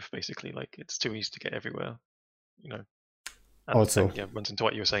R&D, basically. Like, it's too easy to get everywhere, And also, runs into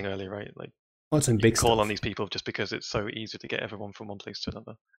what you were saying earlier, right? Like, also in big call stuff on these people just because it's so easy to get everyone from one place to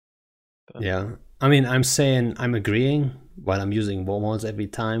another. But, yeah, I mean, I'm saying I'm agreeing while I'm using wormholes every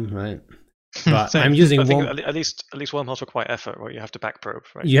time, right? But I'm using at least wormholes require effort, right? You have to back probe,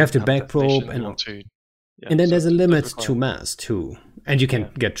 right? You have to back probe, and then there's a limit to mass too, and you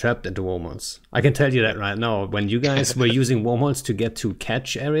can get trapped into wormholes. I can tell you that right now. When you guys were using wormholes to get to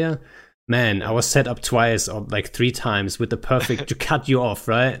Catch area, man, I was set up twice or like 3 times with the perfect to cut you off,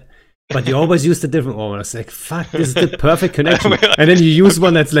 right? But you always use the different one. I was like, fuck, this is the perfect connection. And then you use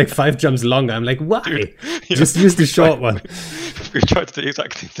one that's like 5 jumps longer. I'm like, why? Dude, just use the short one. We tried to do the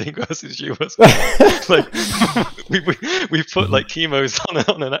exact same thing versus you. Like, we put like chemos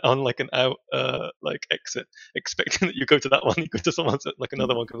on like an out like exit, expecting that you go to that one, you go to someone like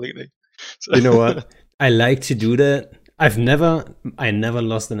another one completely. So. You know what? I like to do that. I never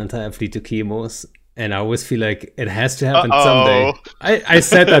lost an entire fleet to chemos. And I always feel like it has to happen someday. I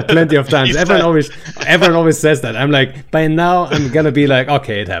said that plenty of times. Everyone always says that. I'm like, by now I'm gonna be like,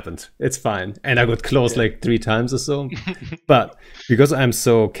 okay, it happened. It's fine. And I got close like 3 times or so. But because I'm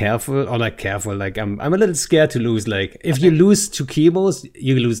so careful, or like careful, like I'm a little scared to lose. Like, if you lose to chemos,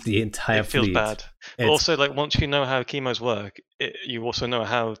 you lose the entire fleet. It feels bad. But also, like, once you know how chemos work, you also know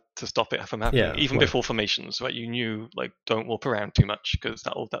how to stop it from happening. Even before formations, right? You knew, like, don't warp around too much because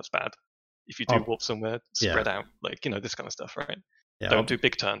that's bad. If you do warp somewhere, spread out, like, this kind of stuff, right? Yeah. Don't do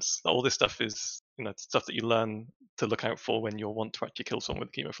big turns. All this stuff is, stuff that you learn to look out for when you want to actually kill someone with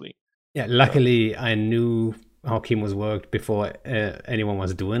a chemo fleet. Yeah, luckily I knew how chemos worked before anyone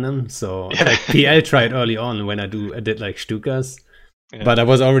was doing them. So like PL tried early on when I did like Stukas. Yeah. But I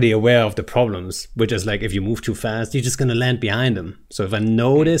was already aware of the problems, which is like, if you move too fast, you're just going to land behind them. So if I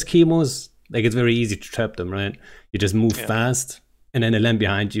know there's chemos, like, it's very easy to trap them, right? You just move fast and then they land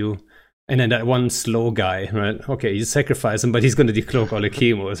behind you. And then that one slow guy, right? Okay, you sacrifice him, but he's going to decloak all the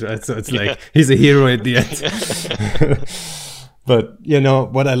chemos, right? So it's like, he's a hero at the end. But,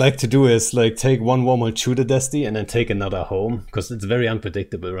 what I like to do is like take one wormhole to the Destiny and then take another home, because it's very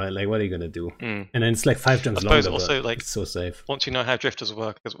unpredictable, right? Like, what are you going to do? And then it's like 5 jumps longer, also, like, it's so safe. Once you know how drifters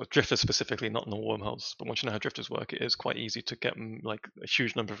work, drifters specifically, not in the wormholes, but once you know how drifters work, it is quite easy to get like a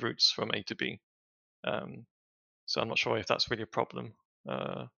huge number of routes from A to B. So I'm not sure if that's really a problem.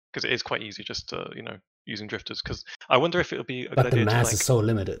 Because it is quite easy just using drifters. Because I wonder if it'll be a good idea. But the mass is so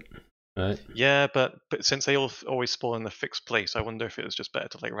limited. right? Yeah, but since they all always spawn in a fixed place, I wonder if it was just better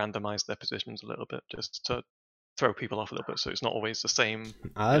to like randomize their positions a little bit, just to throw people off a little bit, so it's not always the same.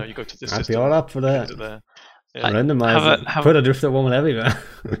 You go to this I'd be system, all up for you can that. visit there. Yeah. Randomize it. Put a drifter woman everywhere.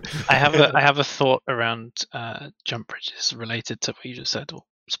 I have a thought around jump bridges related to what you just said, or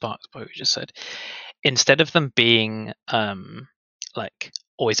Sparks, what you just said. Instead of them being like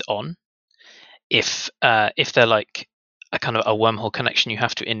always on, if they're like a kind of a wormhole connection, you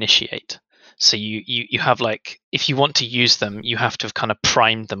have to initiate. So you have like, if you want to use them, you have to have kind of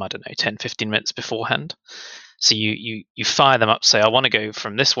primed them, I don't know, 10, 15 minutes beforehand. So you fire them up, say, I want to go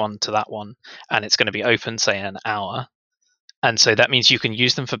from this one to that one, and it's going to be open, say, in an hour. And so that means you can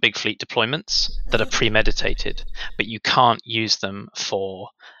use them for big fleet deployments that are premeditated, but you can't use them for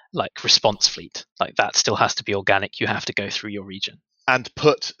like response fleet. Like that still has to be organic. You have to go through your region. And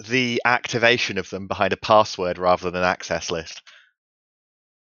put the activation of them behind a password rather than an access list.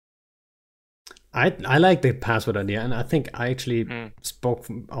 I like the password idea, and I think I actually spoke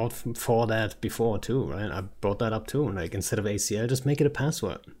out for that before too, right? I brought that up too. Like, instead of ACL, just make it a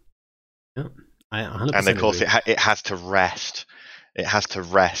password. Yeah, I 100%. And of course, agree. it has to rest. It has to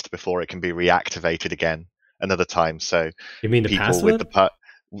rest before it can be reactivated again another time. So You mean the people password?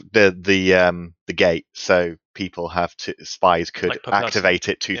 with the gate, so spies could Like per person. activate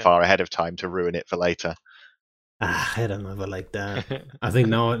it too far ahead of time to ruin it for later. I don't know, but like that. I think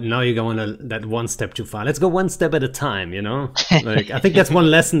now you're going that one step too far. Let's go one step at a time, you know? Like, I think that's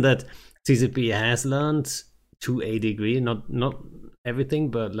one lesson that CCP has learned to a degree. Not everything,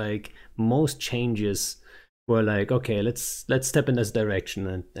 but like most changes were like, okay, let's step in this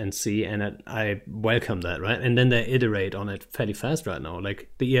direction and see. And I welcome that, right? And then they iterate on it fairly fast right now. Like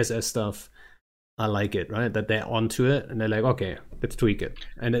the ESS stuff, I like it, right? That they're onto it and they're like, okay, let's tweak it.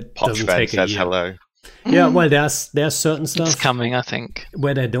 And it doesn't take a year. Hello. Yeah, well, there's certain stuff It's coming, I think,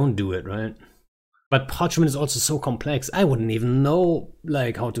 where they don't do it, right? But Parchment is also so complex. I wouldn't even know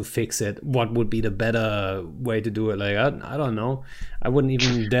like how to fix it. What would be the better way to do it? Like, I don't know. I wouldn't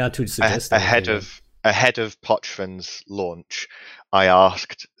even dare to suggest ahead of Parchment's launch, I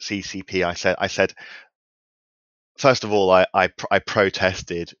asked CCP. I said, first of all, I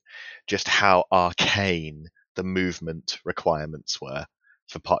protested just how arcane the movement requirements were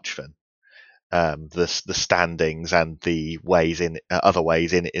for Parchment. The standings and the ways other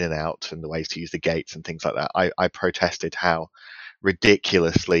ways in and out, and the ways to use the gates and things like that. I protested how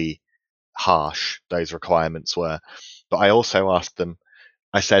ridiculously harsh those requirements were. But I also asked them,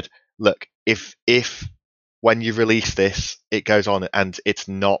 I said, look, if when you release this, it goes on and it's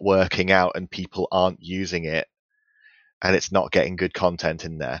not working out and people aren't using it and it's not getting good content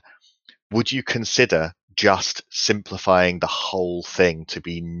in there, would you consider just simplifying the whole thing to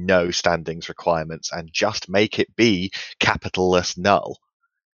be no standings requirements and just make it be capitalless null,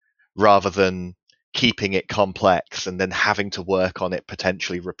 rather than keeping it complex and then having to work on it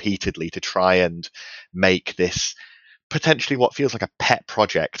potentially repeatedly to try and make this potentially what feels like a pet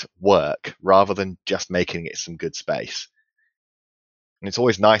project work, rather than just making it some good space. And it's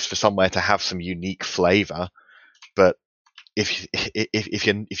always nice for somewhere to have some unique flavor, but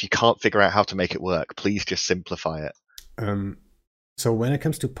if you can't figure out how to make it work, please just simplify it. So when it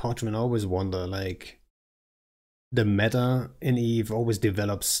comes to Parchment, I always wonder, like, the meta in EVE always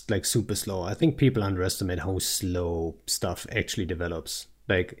develops like super slow. I think people underestimate how slow stuff actually develops.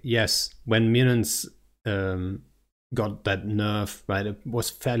 Like, yes, when Mutants got that nerf, right, it was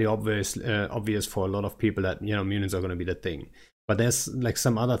fairly obvious for a lot of people that, you know, Mutants are going to be the thing. But there's like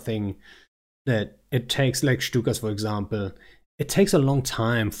some other thing that it takes, like Stukas, for example, it takes a long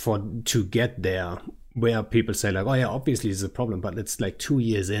time to get there, where people say like, oh yeah, obviously it's a problem, but it's like 2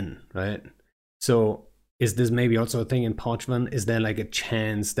 years in, right? So is this maybe also a thing in Parchment? Is there like a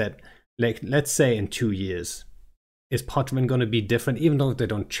chance that, like, let's say in 2 years, is Parchment going to be different, even though they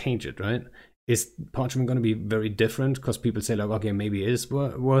don't change it, right? Is Parchment going to be very different because people say like, okay, maybe it is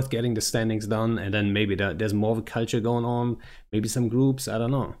worth getting the standings done, and then maybe there's more of a culture going on, maybe some groups, I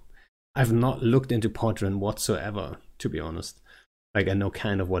don't know. I've not looked into Parchment whatsoever, to be honest. Like, I know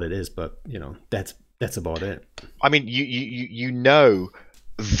kind of what it is, but you know, that's about it. I mean, you know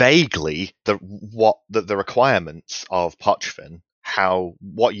vaguely the requirements of Parchment,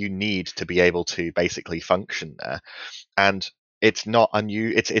 what you need to be able to basically function there, and it's not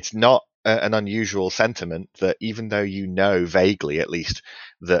it's not an unusual sentiment that, even though you know vaguely at least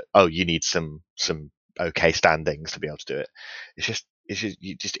that, oh, you need some okay standings to be able to do it, it's just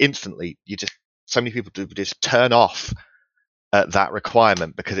you just instantly, so many people just turn off at that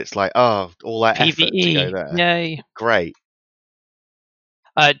requirement because it's like, oh, all that effort to go there. Yay. Great.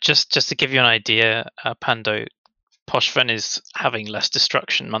 Just to give you an idea, Pando, Poshven is having less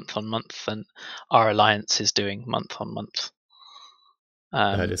destruction month on month than our alliance is doing month on month.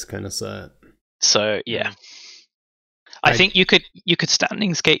 That is kind of sad. So yeah, Mm. I think you could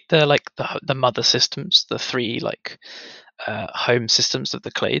standings gate the mother systems, the 3 home systems of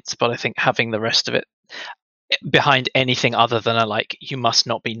the clades, but I think having the rest of it behind anything other than you must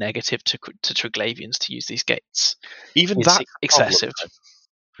not be negative to Triglavians to use these gates. Even It's that's excessive.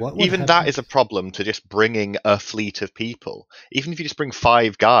 Even that is a problem to just bringing a fleet of people. Even if you just bring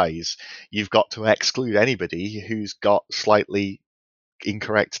 5 guys, you've got to exclude anybody who's got slightly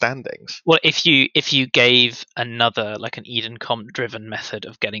incorrect standings. Well, if you gave another an Edencom driven method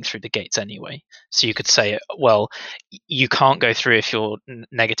of getting through the gates anyway, so you could say, well, you can't go through if you're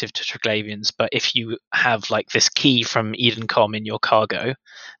negative to Triglavians, but if you have this key from Edencom in your cargo,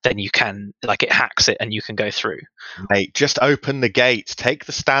 then you can it hacks it and you can go through. Mate, just open the gates, take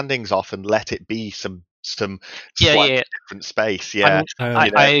the standings off, and let it be some Yeah. different space. Yeah,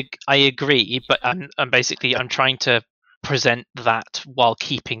 I agree, but I'm trying to present that while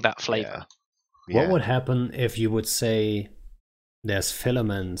keeping that flavor. What would happen if you would say there's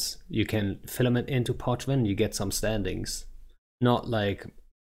filaments, you can filament into Pochven, you get some standings, not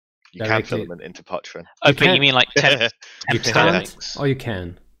you can filament into Pochven. Oh, but you mean 10 you can't, or you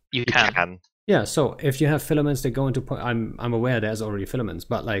can? You can. Yeah, so if you have filaments that go into I'm aware there's already filaments,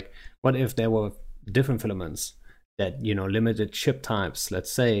 but what if there were different filaments that limited ship types,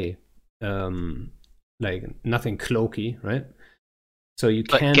 let's say nothing cloaky, right? So you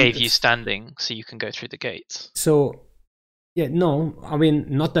can gave you standing so you can go through the gates. So yeah, no, I mean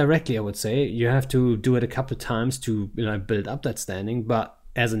not directly. I would say you have to do it a couple of times to build up that standing. But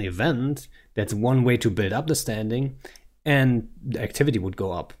as an event, that's one way to build up the standing, and the activity would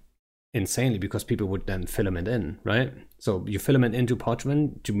go up insanely because people would then filament in, right? So you filament into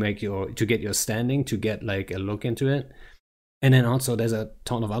Pochven to get your standing, to get a look into it, and then also there's a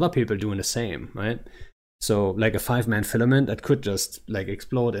ton of other people doing the same, right? So a 5-man filament that could just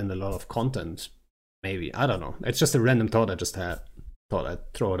explode in a lot of content. Maybe. I don't know. It's just a random thought I just had. Thought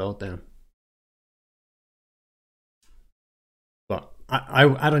I'd throw it out there. But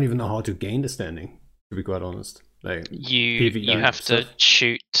I don't even know how to gain the standing, to be quite honest. You have to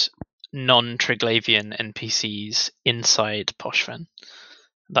shoot non-Triglavian NPCs inside Poshven.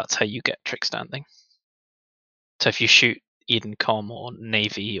 That's how you get trick standing. So if you shoot Edencom or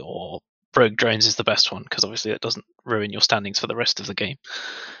Navy or Rogue Drones is the best one, because obviously it doesn't ruin your standings for the rest of the game.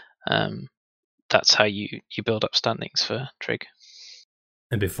 That's how you build up standings for Trig.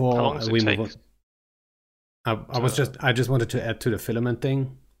 And before we move on, I just wanted to add to the filament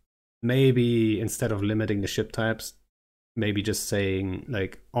thing. Maybe instead of limiting the ship types, maybe just saying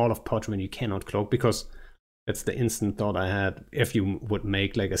all of Pochven you cannot cloak, because that's the instant thought I had. If you would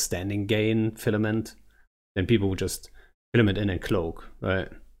make a standing gain filament, then people would just filament in and cloak, right?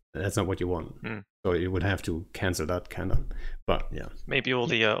 That's not what you want. So you would have to cancel that kind of. But yeah, maybe all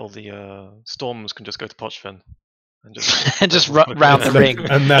the storms can just go to Pochven and just and just round the ring.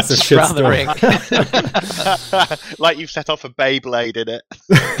 A massive shit round the ring. Like you've set off a Beyblade in it.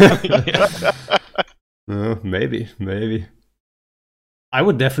 Maybe. I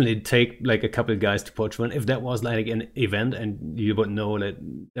would definitely take a couple of guys to Pochven if that was an event and you would know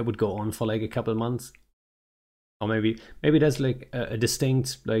that would go on for a couple of months. Or maybe there's a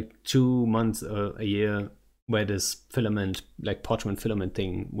distinct 2 months or a year where this filament Pochven filament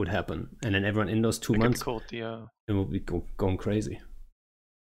thing would happen, and then everyone in those 2 months it would be going crazy.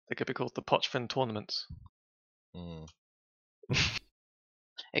 They could be called the Pochven tournaments. It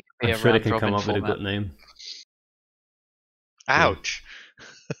could be I'm sure they can come up with a good name. Ouch!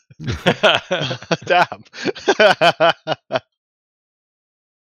 Damn.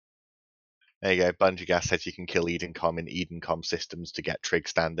 There you go. Bungie Gas says you can kill Edencom in Edencom systems to get Trig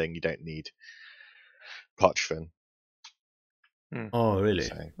standing. You don't need Pochven. Oh, really?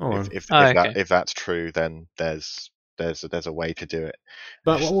 So if that's true, then there's a way to do it.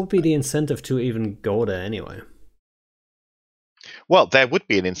 But what would be the incentive to even go there anyway? Well, there would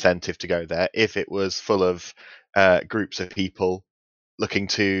be an incentive to go there if it was full of groups of people looking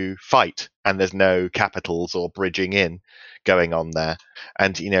to fight, and there's no capitals or bridging in going on there.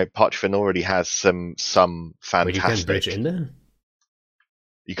 And Pochven already has some fantastic. But you can bridge in there.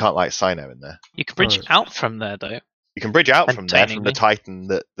 You can't Cyno in there. You can bridge out from there though. You can bridge out from there from the Titan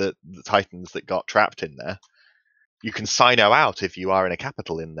the Titans that got trapped in there. You can Cyno out if you are in a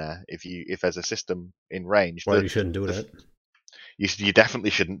capital in there. If there's a system in range. Well, you shouldn't do that. You definitely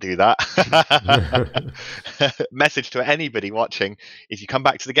shouldn't do that. Message to anybody watching: if you come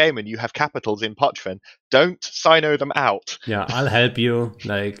back to the game and you have capitals in Pochven, don't Cyno them out. Yeah, I'll help you.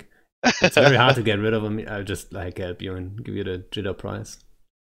 It's very hard to get rid of them. I'll just like help you and give you the jitter prize.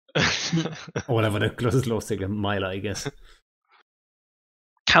 Or whatever the closest low stick, Myla, I guess.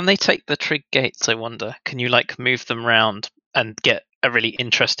 Can they take the trig gates, I wonder? Can you like move them around and get a really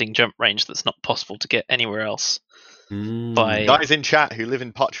interesting jump range that's not possible to get anywhere else? By Guys in chat who live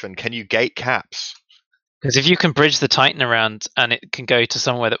in Pochven, can you gate caps? Because if you can bridge the Titan around and it can go to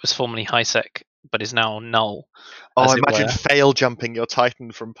somewhere that was formerly high sec but is now null. Oh, imagine fail jumping your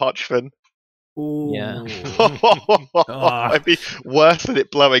Titan from Pochven. Yeah. It'd be worse than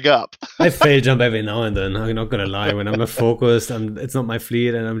it blowing up. I fail jump every now and then. I'm not gonna lie. When I'm not focused, it's not my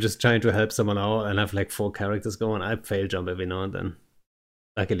fleet, and I'm just trying to help someone out, and I have like 4 characters going. I fail jump every now and then.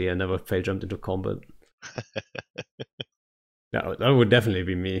 Luckily, I never fail jumped into combat. That would definitely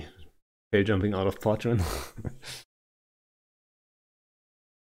be me. Fail jumping out of Pochven.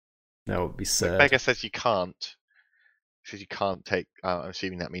 That would be sad. Beggar says you can't. He says you can't take. I'm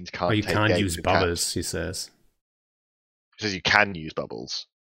assuming that means can't. Oh, you take can't use gates bubbles. caps. He says. He says you can use bubbles.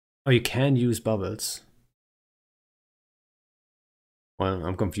 Oh, you can use bubbles. Well,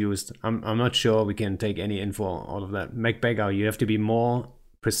 I'm confused. I'm not sure we can take any info out of that. MacBeggar, you have to be more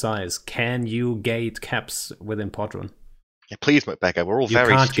precise. Can you gate caps within Pochven? Yeah, please, MacBeggar. We're all You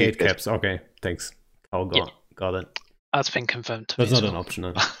very can't stupid. gate caps. Okay, thanks. Oh, got it. That's been confirmed to That's me. not as an well.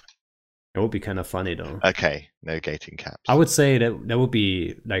 option. Huh? It would be kind of funny though. Okay, no gating caps. I would say that would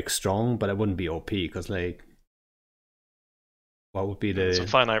be like strong, but it wouldn't be OP because like, what would be It's a the?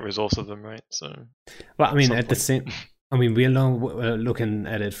 finite resource of them, right? So Well, I mean, some at the point. same, I mean, we're looking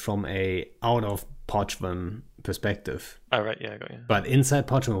at it from a out of Pochven perspective, Oh right, yeah, I got you. but inside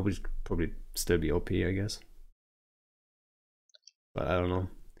Pochven would probably still be OP, I guess. But I don't know.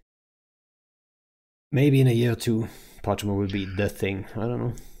 Maybe in a year or two, Pochven will be the thing. I don't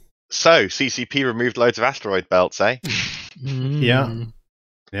know. So CCP removed loads of asteroid belts, eh? Yeah.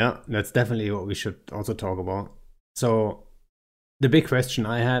 Yeah, that's definitely what we should also talk about. So the big question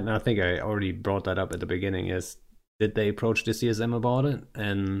I had, and I think I already brought that up at the beginning, is did they approach the CSM about it?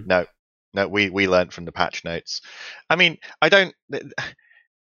 And No, we learned from the patch notes. I mean, I don't.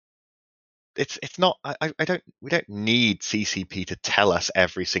 It's not. I don't. We don't need CCP to tell us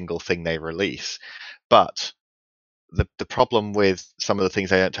every single thing they release, but the problem with some of the things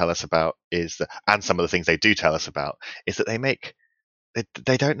they don't tell us about is that, and some of the things they do tell us about, is that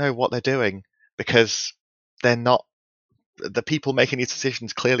they don't know what they're doing because they're not. The people making these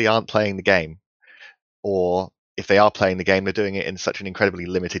decisions clearly aren't playing the game, or if they are playing the game, they're doing it in such an incredibly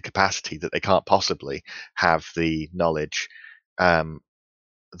limited capacity that they can't possibly have the knowledge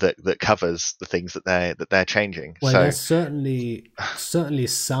that covers the things that they're changing. well, So there's certainly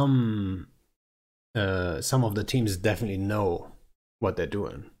some of the teams definitely know what they're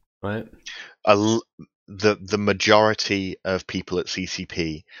doing, right? the majority of people at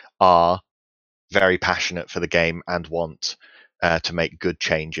CCP are very passionate for the game and want to make good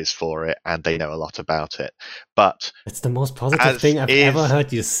changes for it, and they know a lot about it. But It's the most positive As thing I've is- ever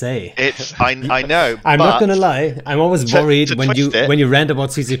heard you say. it's I know. I'm but not gonna lie. I'm always to worried when twist it- you rant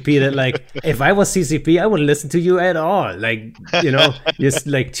about CCP that like if I was CCP, I wouldn't listen to you at all. Like you're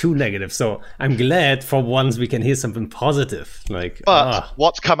like too negative. So I'm glad for once we can hear something positive. Like, But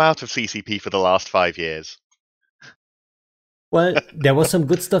what's come out of CCP for the last 5 years? well, there was some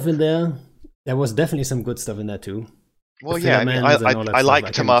good stuff in there. There was definitely some good stuff in there too. Well, The yeah, I mean, filaments and all that I stuff, like I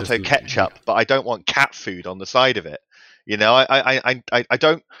can tomato just- ketchup, but I don't want cat food on the side of it. You know, I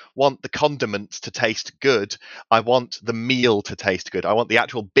don't want the condiments to taste good. I want the meal to taste good. I want the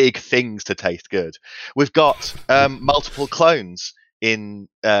actual big things to taste good. We've got multiple clones in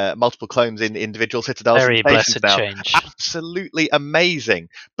individual citadels Very and stations blessed now. change. Absolutely amazing.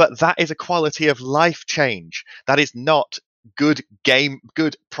 But that is a quality of life change. That is not good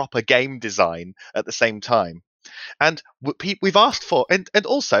proper game design at the same time. And we've asked for, and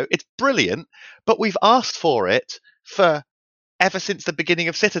also it's brilliant, but we've asked for it for ever since the beginning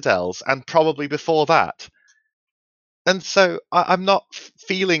of Citadels and probably before that. And so I'm not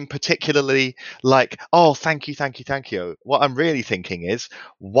feeling particularly like, oh, thank you. What I'm really thinking is,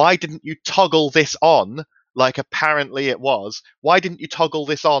 why didn't you toggle this on like apparently it was? Why didn't you toggle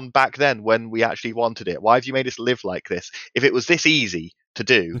this on back then when we actually wanted it? Why have you made us live like this? If it was this easy to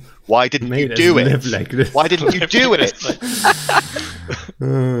do, why didn't you Made us do live it? like this. Why didn't you do it?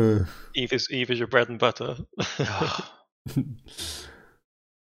 Eve is your bread and butter.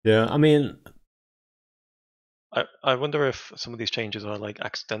 Yeah, I mean, I wonder if some of these changes are like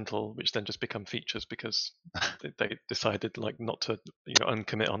accidental, which then just become features because they decided like not to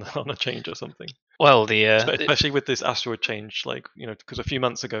uncommit on a change or something. Well, Especially with this asteroid change, like because a few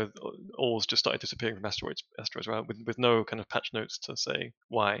months ago, ores just started disappearing from asteroids, right? With no kind of patch notes to say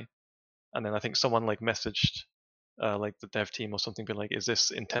why. and then I think someone like messaged like the dev team or something, be like, is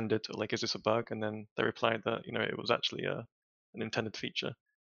this intended, or like, is this a bug? And then they replied that it was actually an intended feature.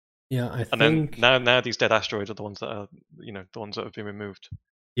 Yeah, I And think then now these dead asteroids are the ones that are the ones that have been removed.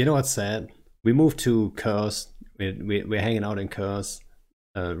 you know what's sad? We moved to Curse. We're hanging out in Curse,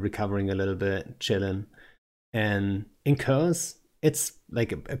 recovering a little bit, chilling, and in Curse, it's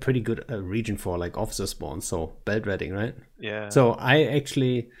like a pretty good region for like officer spawn, so belt reading, right? Yeah. So I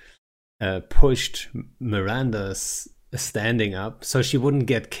actually pushed Miranda's standing up so she wouldn't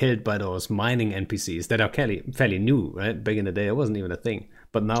get killed by those mining NPCs that are fairly new, right? Back in the day, it wasn't even a thing.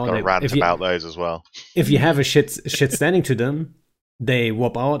 But now Got a rant about those as well. If you have a shit standing to them, they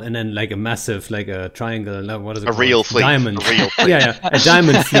warp out, and then like a massive, like a triangle, what is it? A real fleet. Diamond. A real fleet. Yeah, a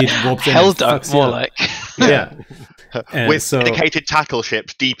diamond fleet warps in. Hellduck, more like. Yeah. With dedicated tackle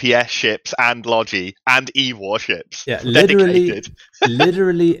ships, DPS ships, and Logi, and Eve warships. Yeah, dedicated.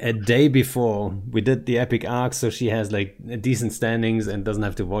 literally a day before we did the epic arc, so she has like decent standings and doesn't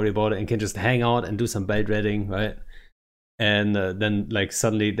have to worry about it and can just hang out and do some belt reading, right? And then like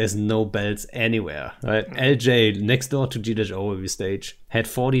suddenly there's no belts anywhere, right? LJ next door to GDH overview stage had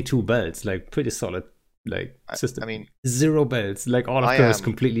 42 belts, like pretty solid like system. I mean, 0 belts, like all of those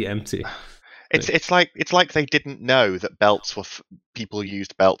completely empty. It's like they didn't know that belts were people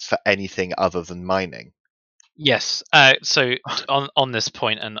used belts for anything other than mining. Yes. So on this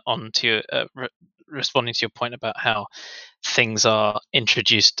point, and on to responding to your point about how things are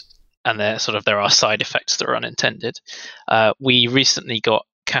introduced and there are side effects that are unintended. We recently got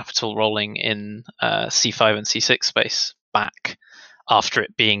capital rolling in C5 and C6 space back after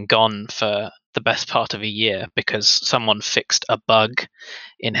it being gone for the best part of a year because someone fixed a bug,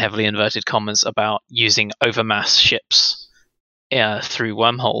 in heavily inverted commas, about using overmass ships through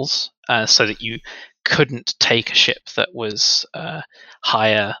wormholes so that you couldn't take a ship that was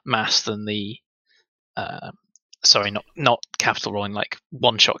higher mass than the not capital rolling, like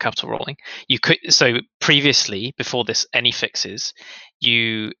one-shot capital rolling. You could, so previously, before this, any fixes,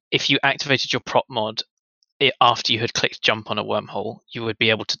 if you activated your prop mod after you had clicked jump on a wormhole, you would be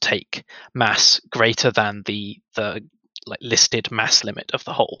able to take mass greater than the like listed mass limit of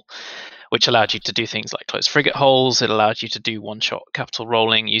the hole, which allowed you to do things like close frigate holes. It allowed you to do one-shot capital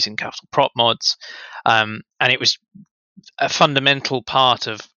rolling using capital prop mods, and it was a fundamental part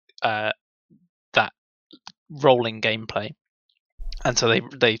of that rolling gameplay. And so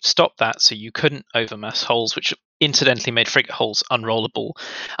they stopped that, so you couldn't overmass holes, which incidentally made frigate holes unrollable,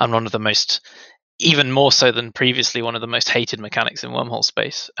 and one of the most, even more so than previously, one of the most hated mechanics in wormhole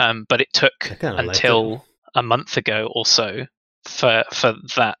space. But it took until a month ago or so for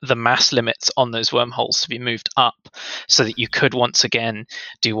the mass limits on those wormholes to be moved up, so that you could once again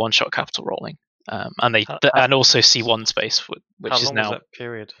do one-shot capital rolling. And also C1 space, which is now was that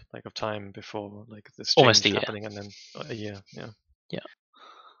period like of time before like this almost change a year. happening, and then a year.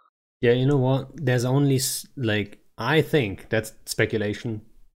 Yeah, you know what? There's only like, I think that's speculation.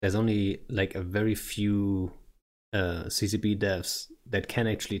 There's only like a very few CCP devs that can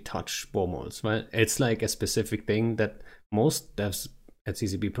actually touch wormholes, right? It's like a specific thing that most devs at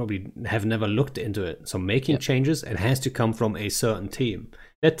CCP probably have never looked into it. So making changes, it has to come from a certain team.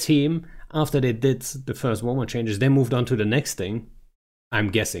 That team, after they did the first wormhole changes, they moved on to the next thing. I'm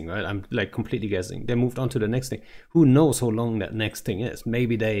guessing, right? I'm like completely guessing. They moved on to the next thing. Who knows how long that next thing is?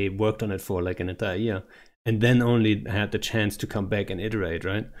 Maybe they worked on it for like an entire year and then only had the chance to come back and iterate,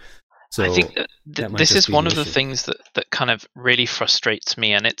 right? So I think that this is one of the things that kind of really frustrates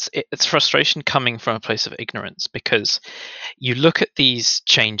me, and it's frustration coming from a place of ignorance, because you look at these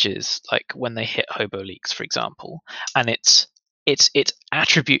changes, like when they hit Hobo Leaks, for example, and it's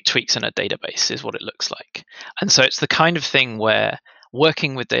attribute tweaks in a database is what it looks like. And so it's the kind of thing where,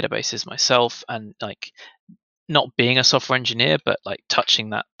 working with databases myself and like not being a software engineer, but like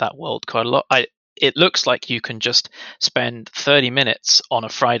touching that world quite a lot, it looks like you can just spend 30 minutes on a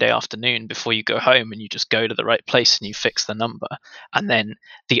Friday afternoon before you go home, and you just go to the right place and you fix the number. And then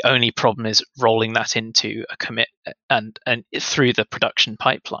the only problem is rolling that into a commit and through the production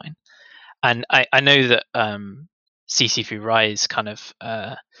pipeline. And I know that CC3 Rise kind of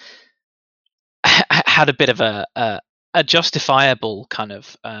had a bit of a justifiable kind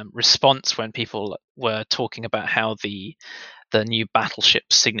of response when people were talking about how the new battleship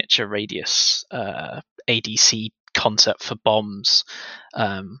signature radius ADC concept for bombs,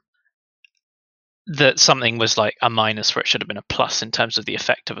 that something was like a minus where it should have been a plus in terms of the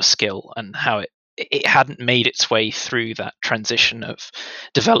effect of a skill, and how it hadn't made its way through that transition of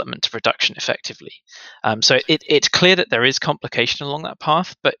development to production effectively. So it's clear that there is complication along that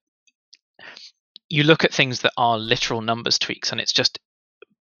path, but you look at things that are literal numbers tweaks, and it's just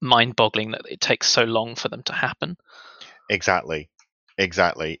mind-boggling that it takes so long for them to happen. Exactly.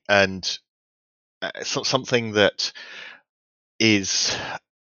 And something that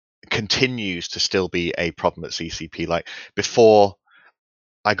continues to still be a problem at CCP. Like before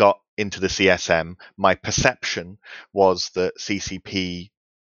I got into the CSM, my perception was that CCP,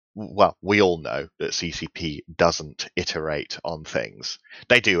 well, we all know that CCP doesn't iterate on things.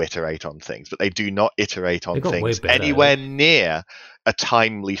 They do iterate on things, but they do not iterate on things anywhere near a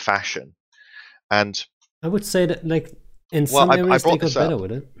timely fashion. And I would say that, like, in some areas they got better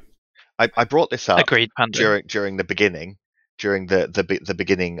with it. I brought this up Agreed, during the beginning, during the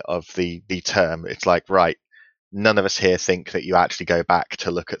beginning of the term. It's like, right, none of us here think that you actually go back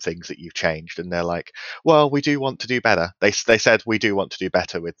to look at things that you've changed. And they're like, well, we do want to do better. They said we do want to do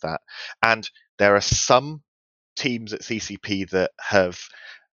better with that. And there are some teams at CCP that have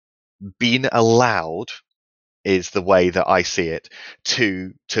been allowed, is the way that I see it,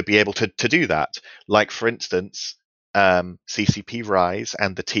 to be able to do that. Like, for instance, CCP Rise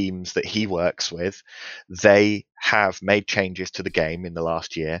and the teams that he works with, they have made changes to the game in the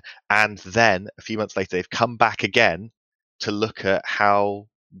last year, and then a few months later they've come back again to look at how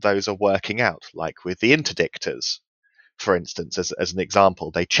those are working out, like with the interdictors, for instance, as an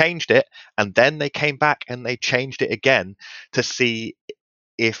example. They changed it, and then they came back and they changed it again to see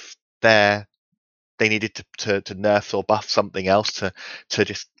if they needed to nerf or buff something else to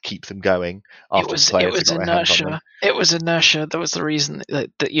just keep them going. It was inertia. It was inertia. That was the reason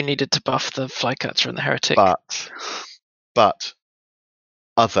that you needed to buff the Flycatcher and the Heretic. But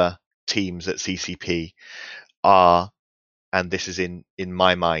other teams at CCP are, and this is in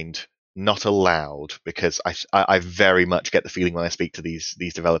my mind, not allowed, because I very much get the feeling when I speak to these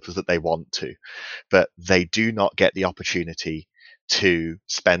developers that they want to, but they do not get the opportunity to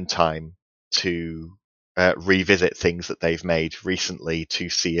spend time to revisit things that they've made recently to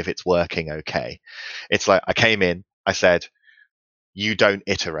see if it's working okay. It's like, I came in, I said, you don't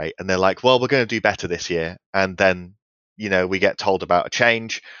iterate, and they're like, well, we're going to do better this year. And then, we get told about a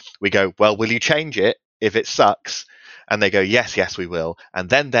change. We go, well, will you change it if it sucks? And they go, yes, we will. And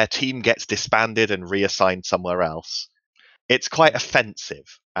then their team gets disbanded and reassigned somewhere else. It's quite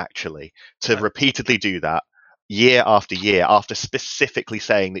offensive, actually, to repeatedly do that year after year, after specifically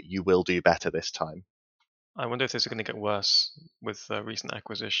saying that you will do better this time. I wonder if this is going to get worse with recent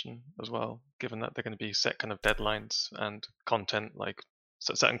acquisition as well, given that they're going to be set kind of deadlines and content, like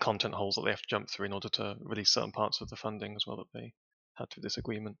certain content holes that they have to jump through in order to release certain parts of the funding as well that they had through this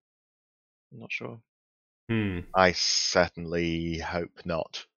agreement. I'm not sure. I certainly hope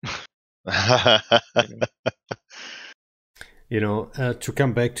not. To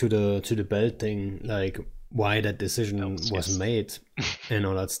come back to the belt thing, like why that decision was made and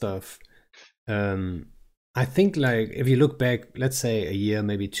all that stuff. I think, like, if you look back, let's say a year,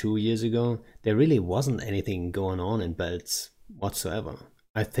 maybe 2 years ago, there really wasn't anything going on in belts whatsoever.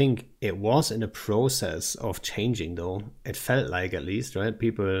 I think it was in a process of changing, though. It felt like, at least, right?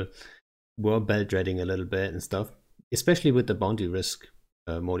 People were belt dreading a little bit and stuff, especially with the bounty risk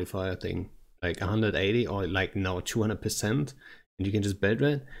modifier thing, like 180 or like now 200%, and you can just belt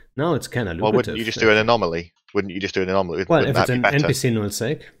dread. Now it's kind of lucrative. Well, wouldn't you just do an anomaly? Well, if it's an NPC null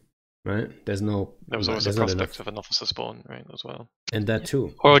sec, right? There was always a prospect of an officer spawn, right, as well. And that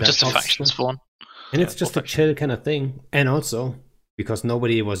too. Or just a faction spawn. And it's just a chill kind of thing. And also, because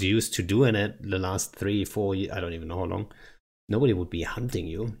nobody was used to doing it the last 3-4 years, I don't even know how long, nobody would be hunting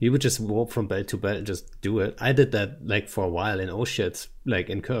you. You would just walk from belt to belt and just do it. I did that like for a while in Oshit, like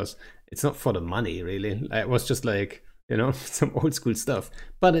in Curse. It's not for the money, really. It was just like, some old school stuff.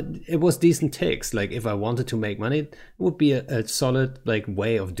 But it was decent takes. Like, if I wanted to make money, it would be a solid like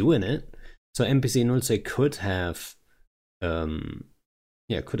way of doing it. So NPC Nullsec could have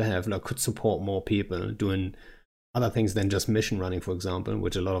could support more people doing other things than just mission running, for example,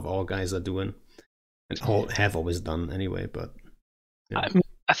 which a lot of our guys are doing and have always done anyway. But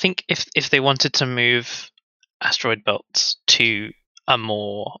I think if they wanted to move asteroid belts to a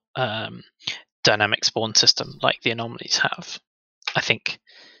more dynamic spawn system like the anomalies have, I think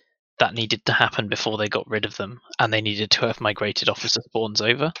that needed to happen before they got rid of them, and they needed to have migrated officer spawns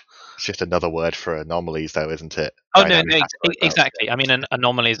over. It's just another word for anomalies, though, isn't it? Oh, no, exactly. I mean, an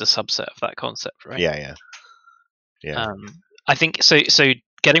anomaly is a subset of that concept, right? Yeah. I think so.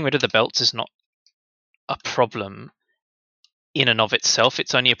 Getting rid of the belts is not a problem in and of itself.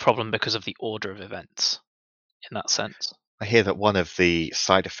 It's only a problem because of the order of events, in that sense. I hear that one of the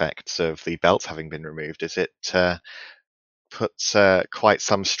side effects of the belts having been removed is it puts quite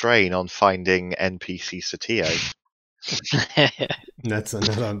some strain on finding NPC Satios. That's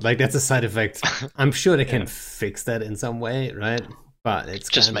another, that's a side effect. I'm sure they can fix that in some way, right? But it's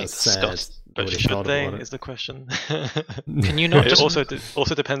Just kind make of the sad. Scots- But nobody should thought they? about it. Is the question. Can you not It just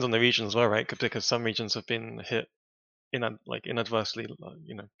also depends on the region as well, right? Because some regions have been hit inadvertently,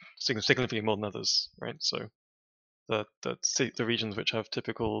 significantly more than others, right? So the regions which have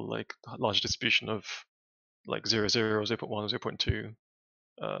typical like large distribution of like 0.0, 0.1,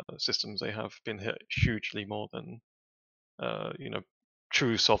 0.2 systems, they have been hit hugely more than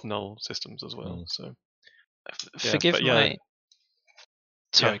true soft null systems as well. So forgive but my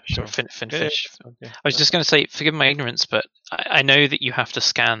sorry, sure. finish. Yeah, I was just going to say, forgive my ignorance, but I know that you have to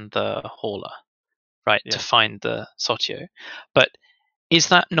scan the hauler, right, to Yeah. find the Sotio. But is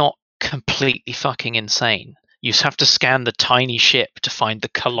that not completely fucking insane? You have to scan the tiny ship to find the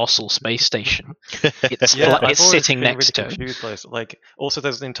colossal space station. It's Yeah, I've it's always sitting been next really to it. confused by this. Like, also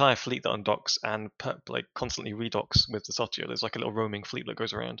there's an entire fleet that undocks and like constantly redocks with the Sotio. There's like a little roaming fleet that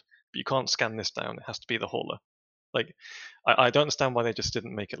goes around, but you can't scan this down. It has to be the hauler. Like, I don't understand why they just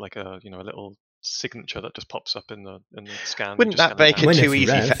didn't make it like a a little signature that just pops up in the scan. Wouldn't that make it When too it's easy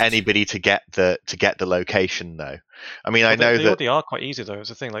for revved. anybody to get the location though? I mean, I Well, know they that already are quite easy though. Is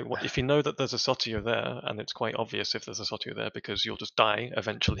the thing, like, if you know that there's a Sotio there, and it's quite obvious if there's a Sotio there because you'll just die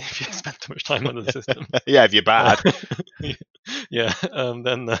eventually if you spend too much time under the system. yeah, if you're bad. Yeah,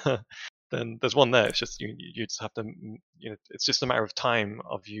 then there's one there. It's just you just have to, it's just a matter of time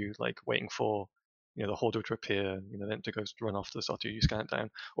of you like waiting for the holder to appear, then to go run off to the Sotio, you scan it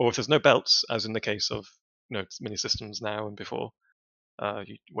down. Or if there's no belts, as in the case of many systems now and before,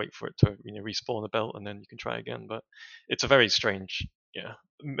 you wait for it to respawn a belt and then you can try again. But it's a very strange,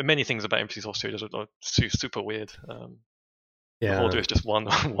 many things about MPC Sotio are super weird. The holder is just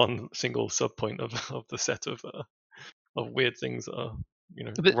one single sub point of the set of weird things that are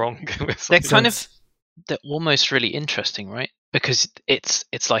wrong. They're almost really interesting, right? Because it's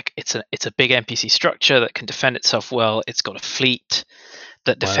a big NPC structure that can defend itself well. It's got a fleet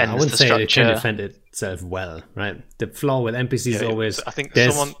that defends I wouldn't the say structure. it can defend itself well, right? The flaw with NPCs is always I think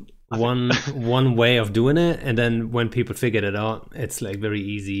there's one way of doing it, and then when people figured it out, it's like very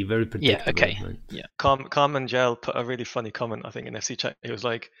easy, very predictable. Yeah, okay. Right? Yeah. Carmen Gel put a really funny comment, I think, in FC chat. It was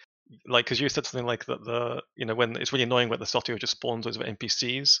like because you said something like that when it's really annoying when the Sotio just spawns those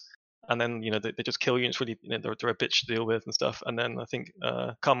NPCs, and then they just kill you. And it's really they're a bitch to deal with and stuff. And then I think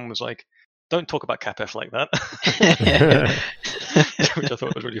Carmen was like, "Don't talk about CapF like that," which I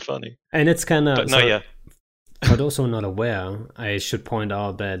thought was really funny. And it's kind of for those who are not aware, I should point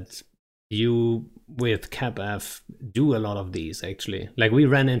out that you with CapF do a lot of these actually. Like we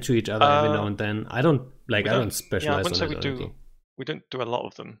ran into each other every now and then. I don't specialize on it. We don't do a lot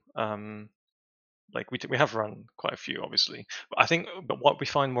of them. Like we have run quite a few, obviously. But what we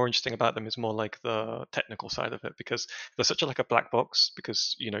find more interesting about them is more like the technical side of it, because they're such a black box.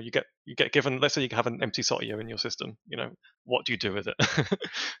 Because you get given, let's say you have an empty Sotio in your system. What do you do with it?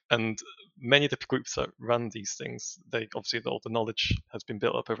 And many of the groups that run these things, they obviously all the knowledge has been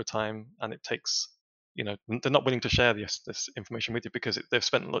built up over time, and it takes. They're not willing to share this information with you because they've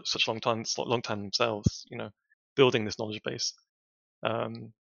spent such a long time themselves, building this knowledge base.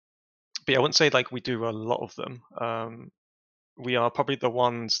 But I wouldn't say like we do a lot of them. We are probably the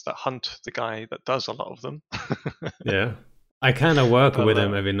ones that hunt the guy that does a lot of them. Yeah, I kind of work with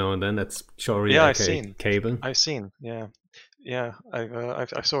him every now and then. That's Chori. Yeah, I've seen. Cable. I've seen. Yeah.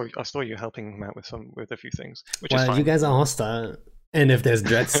 I saw you helping him out with a few things, which is fine. You guys are hostile, and if there's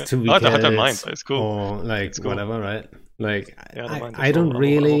dreads to be I don't mind. It's cool. Or like cool. Whatever, right? Like I don't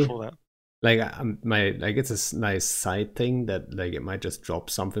really. Like it's a nice side thing that like it might just drop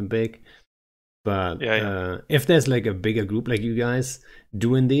something big, but if there's like a bigger group like you guys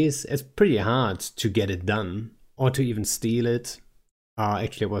doing these, it's pretty hard to get it done or to even steal it.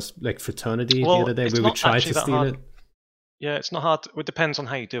 Actually, it was like Fraternity the other day where we tried to steal it. Yeah, it's not hard. It depends on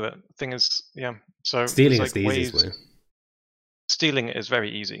how you do it. The thing is, so stealing is the easiest way. Stealing is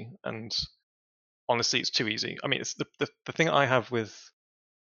very easy, and honestly, it's too easy. I mean, it's the thing I have with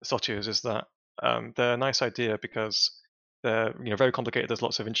Sotios is that they're a nice idea because they're very complicated. There's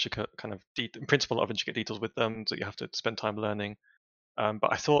lots of intricate kind of in principle, a lot of intricate details with them that you have to spend time learning.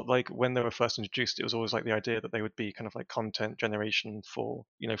 But I thought like when they were first introduced, it was always like the idea that they would be kind of like content generation for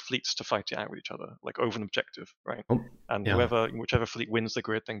fleets to fight it out with each other, like over an objective, right? And whichever fleet wins the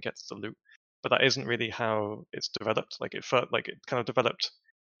grid then gets the loot. But that isn't really how it's developed. Like it kind of developed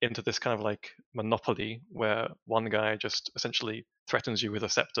into this kind of like monopoly where one guy just essentially threatens you with a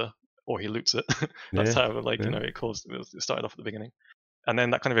scepter or he loots it. That's how it started off at the beginning. And then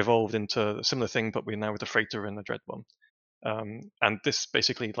that kind of evolved into a similar thing, but we're now with the freighter and the dread bomb. And this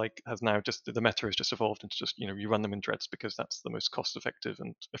basically like has now just the meta has just evolved into just you run them in dreads because that's the most cost effective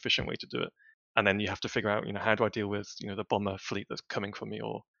and efficient way to do it. and then you have to figure out, how do I deal with, the bomber fleet that's coming for me,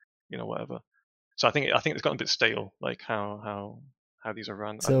 or, whatever. So I think it's gotten a bit stale, like how these are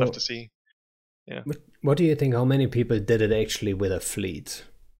run. I'd love to see. Yeah. What do you think? How many people did it actually with a fleet?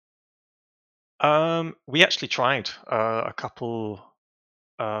 We actually tried a couple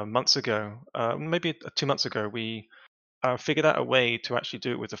months ago, maybe 2 months ago. We figured out a way to actually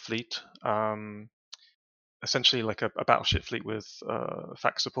do it with a fleet, essentially like a battleship fleet with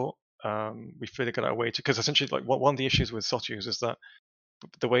fax support. We figured out a way to, because essentially, like, one of the issues with Sotyus is that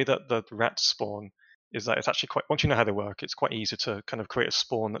the way that the rats spawn is that it's actually quite, once you know how they work, it's quite easy to kind of create a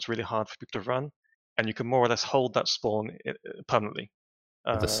spawn that's really hard for people to run, and you can more or less hold that spawn permanently.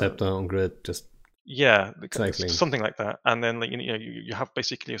 The scepter on grid, just cycling. Something like that. And then, like, you have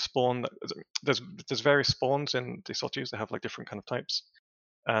basically a spawn. There's various spawns in the Sotyus. They have like different kind of types,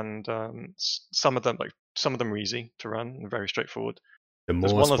 and some of them are easy to run and very straightforward. The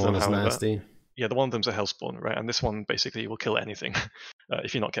Moor spawn is nasty. Yeah, the one of them's a hell spawn, right? And this one basically will kill anything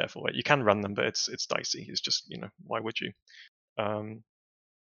if you're not careful. Right? You can run them, but it's dicey. It's just, why would you?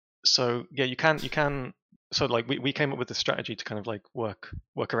 So yeah, you can. So like we came up with this strategy to kind of like work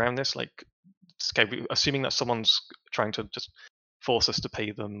around this. Like, okay, assuming that someone's trying to just force us to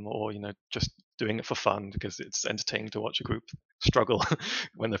pay them, or just doing it for fun because it's entertaining to watch a group struggle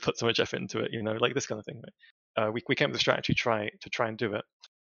when they put so much effort into it. Like this kind of thing. Right? We came up with a strategy to try and do it.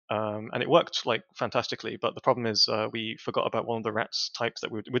 And it worked like fantastically, but the problem is we forgot about one of the rats types that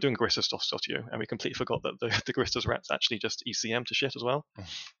we're doing Garista Sotyu, and we completely forgot that the Garista's rats actually just ECM to shit as well,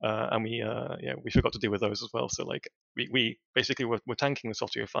 and we forgot to deal with those as well. So like we basically were tanking the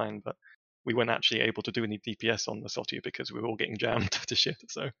Sotyu fine, but we weren't actually able to do any DPS on the Sotyu because we were all getting jammed to shit.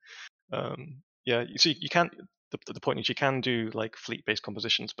 So you see, you can't. The point is, you can do like fleet-based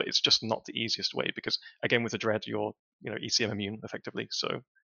compositions, but it's just not the easiest way because, again, with the Dread, you're ECM immune effectively. So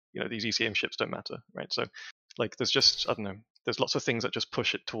these ECM ships don't matter, right? So like there's just, I don't know, there's lots of things that just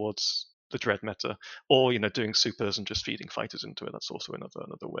push it towards the Dread meta, or doing supers and just feeding fighters into it. That's also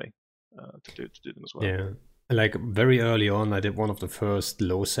another way to do them as well. Yeah, like very early on, I did one of the first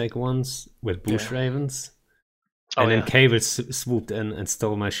low sec ones with Bush Ravens, and then Cable swooped in and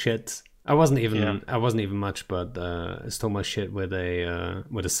stole my shit. I wasn't even much, but stole my shit with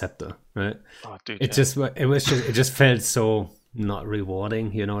a scepter, right? Oh, dude, it just felt so not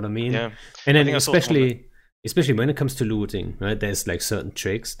rewarding, you know what I mean? Yeah. And then especially when it comes to looting, right? There's like certain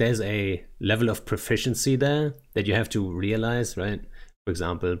tricks. There's a level of proficiency there that you have to realize, right? For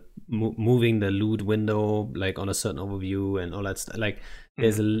example, moving the loot window like on a certain overview and all that stuff. Like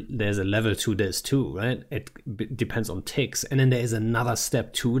there's a level to this too, right? It depends on ticks, and then there is another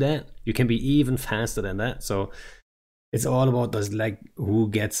step to that. You can be even faster than that. So it's all about this, like, who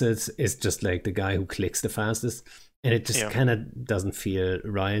gets it is just like the guy who clicks the fastest. And it just kind of doesn't feel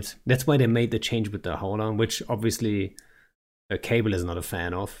right. That's why they made the change with the Howler, which obviously Cable is not a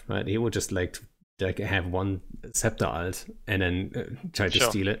fan of, right? He would just like to have one scepter alt and then try to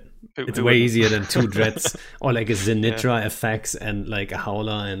steal it. It's way easier than two Dreads or like a Zenitra FX and like a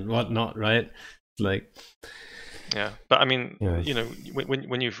Howler and whatnot, right? Like, yeah, but I mean,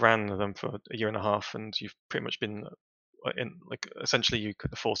 when you've ran them for a year and a half and you've pretty much been in, like, essentially you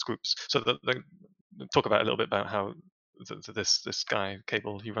could force groups. So talk about a little bit about how this guy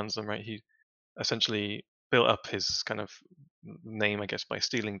Cable, he runs them, right? He essentially built up his kind of name, I guess, by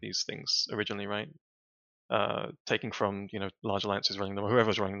stealing these things originally, right? Taking from large alliances running them, or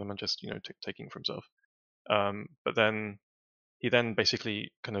whoever's running them, and just taking for himself. But then he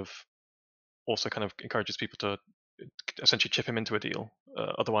basically kind of also kind of encourages people to essentially chip him into a deal.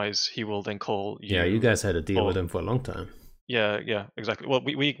 Otherwise, he will then call you. Yeah, you guys had a deal with him for a long time. Yeah, exactly. Well,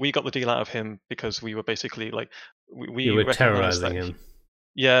 we got the deal out of him because we were basically like we were terrorizing him.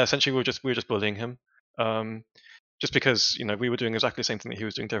 Yeah, essentially we were just bullying him. Just because we were doing exactly the same thing that he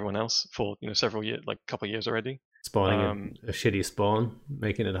was doing to everyone else for several years, like a couple of years already. Spawning a shitty spawn,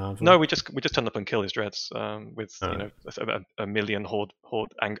 making it hard. No, we just turned up and killed his Dreads with a million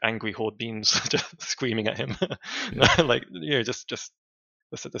angry horde beans just screaming at him, like just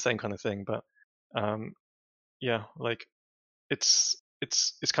the same kind of thing. But like it's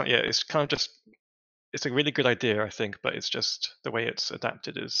kind of just, it's a really good idea, I think, but it's just the way it's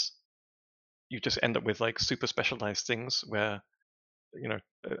adapted is you just end up with like super specialized things where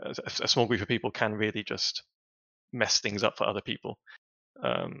a small group of people can really just mess things up for other people.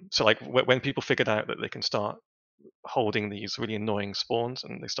 So like when people figured out that they can start holding these really annoying spawns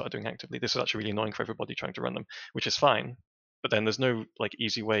and they start doing actively, this is actually really annoying for everybody trying to run them, which is fine. But then there's no like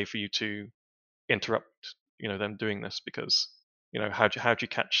easy way for you to interrupt them doing this, because how do you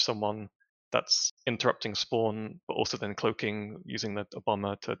catch someone that's interrupting spawn, but also then cloaking using a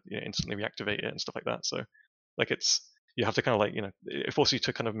bomber to instantly reactivate it and stuff like that. So like you have to kind of it forces you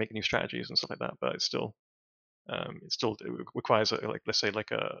to kind of make new strategies and stuff like that, but it requires let's say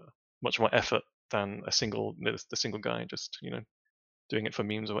like a much more effort than the single guy just doing it for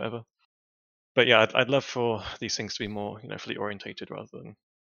memes or whatever. But yeah, I'd love for these things to be more fleet orientated rather than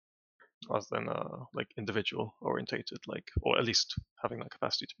like individual orientated, or at least having that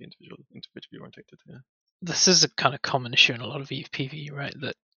capacity to be individually orientated. Yeah. This is a kind of common issue in a lot of EVE PvE, right?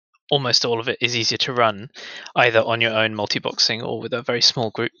 That almost all of it is easier to run either on your own multi-boxing or with a very small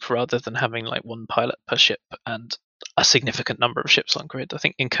group, rather than having like one pilot per ship and a significant number of ships on grid. I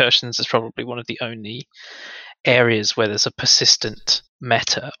think Incursions is probably one of the only areas where there's a persistent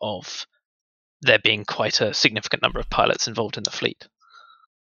meta of there being quite a significant number of pilots involved in the fleet.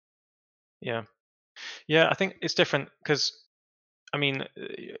 Yeah, I think it's different because, I mean,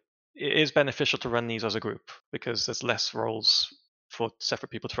 it is beneficial to run these as a group because there's less roles for separate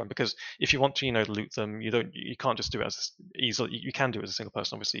people to run. Because if you want to, loot them, you can't just do it as easily. You can do it as a single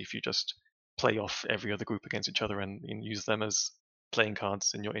person, obviously, if you just play off every other group against each other and use them as playing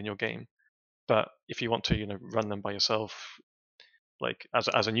cards in your game. But if you want to, run them by yourself, like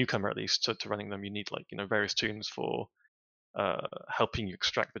as a newcomer at least, to running them, you need various tunes for helping you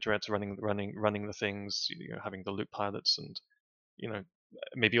extract the dreads, running the things, having the loot pilots, and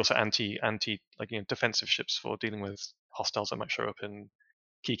maybe also anti defensive ships for dealing with hostiles that might show up in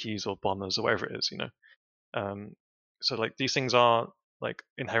Kikis or bombers or whatever it is. So like these things are like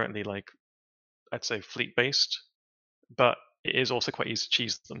inherently like I'd say fleet based, but it is also quite easy to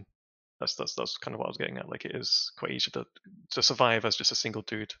cheese them. That's kind of what I was getting at. Like it is quite easy to survive as just a single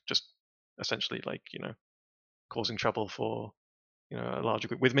dude, just essentially like causing trouble for a larger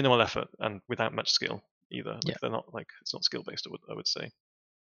group with minimal effort and without much skill either. Like they're not it's not skill based. I would say.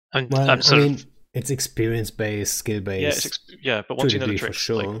 It's experience based, skill based. But once you know the trick,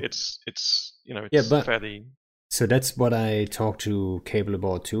 sure. like it's fairly. So that's what I talk to Cable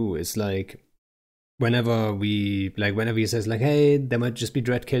about too. It's like whenever he says like, hey, there might just be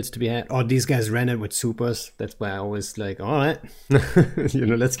dread kills to be had, or these guys ran it with supers. That's why I always like, all right,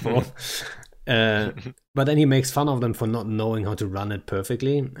 let's go. But then he makes fun of them for not knowing how to run it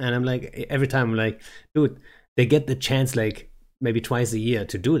perfectly, and I'm like, every time I'm like, dude, they get the chance like maybe twice a year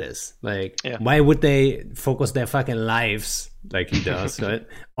to do this. Like, why would they focus their fucking lives like he does, right,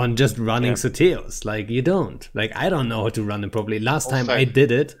 on just running Soteos? Like, you don't. Like, I don't know how to run them properly. Last time I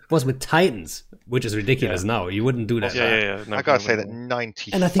did it was with Titans, which is ridiculous now. You wouldn't do that. No, I gotta say that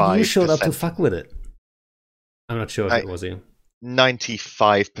 95%. And I think you showed up to fuck with it. I'm not sure if it was you.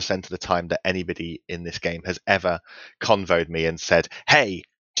 95% of the time that anybody in this game has ever convoed me and said, hey,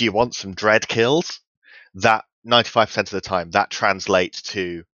 do you want some dread kills? That 95% of the time, that translates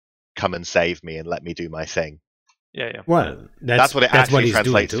to come and save me and let me do my thing. Yeah. Well, that's what it actually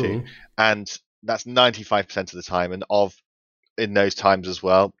translates to. And that's 95% of the time. And in those times as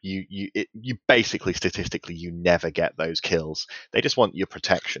well, you basically, statistically, you never get those kills. They just want your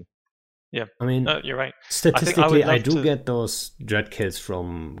protection. Yeah, I mean, you're right. Statistically, I do get those dread kills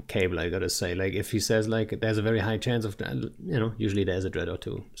from Cable, I gotta say. Like, if he says, like, there's a very high chance of, usually there's a dread or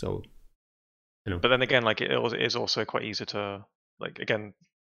two. So, But then again, like, it is also quite easy to, like, again,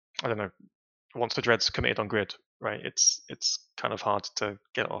 I don't know, once the dread's committed on grid, right, it's kind of hard to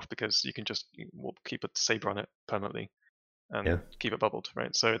get it off because you can just keep a saber on it permanently and keep it bubbled,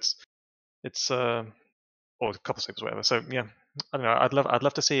 right? So it's or a couple sabers, whatever. So, yeah. I don't know. I'd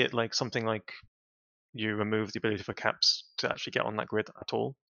love to see it like something like you remove the ability for caps to actually get on that grid at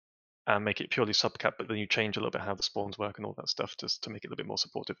all, and make it purely subcap. But then you change a little bit how the spawns work and all that stuff, just to make it a little bit more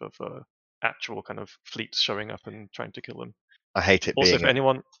supportive of actual kind of fleets showing up and trying to kill them. I hate it also,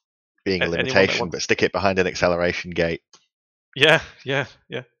 being a limitation, but stick it behind an acceleration gate. Yeah.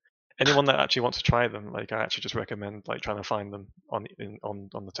 Anyone that actually wants to try them, like, I actually just recommend like trying to find them on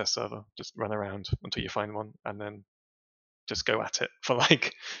the test server. Just run around until you find one, and then just go at it for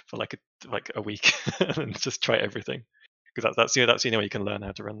a week and just try everything, because that's the only way you can learn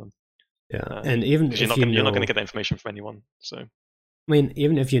how to run them. Yeah, and even if you're not going to get that information from anyone. So, I mean,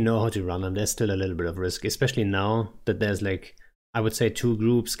 even if you know how to run them, there's still a little bit of risk, especially now that there's like, I would say, two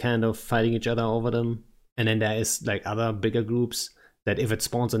groups kind of fighting each other over them, and then there is like other bigger groups that if it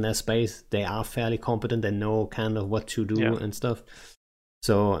spawns in their space, they are fairly competent and know kind of what to do and stuff.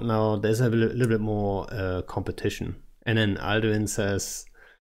 So now there's a little bit more competition. And then Alduin says,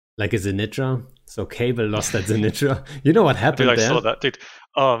 like, a Zenitra. So Cable lost that Zenitra. You know what happened there? I saw that, dude.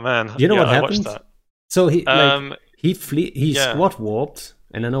 Oh man. You know what happened? I watched that. So he squad warped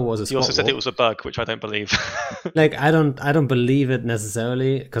and I know it was a He squat also said warp. it was a bug, which I don't believe. Like I don't believe it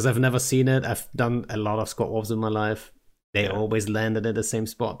necessarily because I've never seen it. I've done a lot of squat warps in my life. They always landed at the same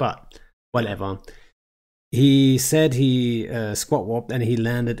spot, but whatever. He said he squat warped and he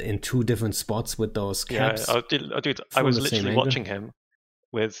landed in 2 different spots with those caps. I from was the same literally angle. watching him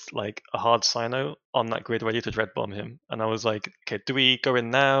with like a hard sino on that grid ready to dread bomb him, and I was like, okay, do we go in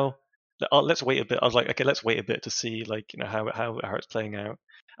now? Let's wait a bit. I was like, okay, let's wait a bit to see like how it's playing out.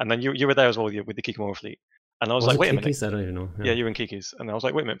 And then you were there as well with the Kikimora fleet, and I was like, wait a minute. Kikis? I don't even know. Yeah, you were in Kiki's, and I was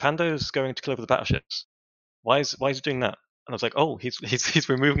like, wait a minute, Pando's going to kill over the battleships. Why is he doing that? And I was like, oh, he's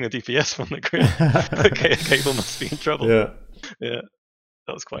removing the DPS from the grid. Okay, Cable must be in trouble. Yeah.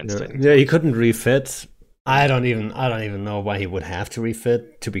 That was quite entertaining. Yeah, he couldn't refit. I don't even know why he would have to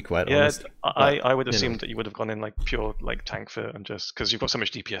refit. To be quite honest, I would assume that you would have gone in like pure like tank fit and just because you've got so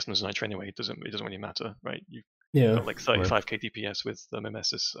much DPS in Nitro anyway, it doesn't really matter, right? You've got like 35k DPS with the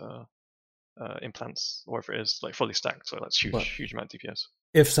Mimesis implants, or whatever it is, like fully stacked. So that's huge amount of DPS.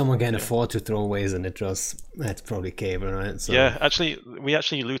 If someone can afford to throw away Zenitras, that's probably Cable, right? So. Yeah, we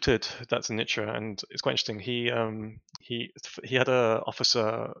actually looted that Zenitra, and it's quite interesting. He had a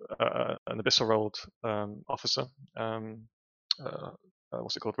officer, an abyssal rolled officer.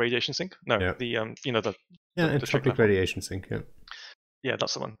 What's it called? Radiation sink? No, the entropic radiation sink. Yeah,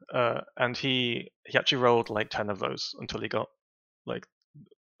 that's the one. And he actually rolled like 10 of those until he got like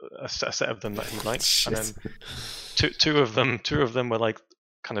a set of them that he liked, and then two of them were like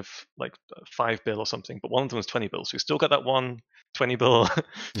kind of like 5 bill or something, but one of them was 20 bill, so we still got that one 20 bill,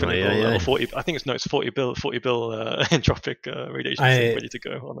 20 bill or 40. I think it's 40 bill entropic radiation ready to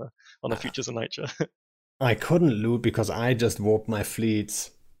go on a Futures of Nitra. I couldn't loot because I just warped my fleets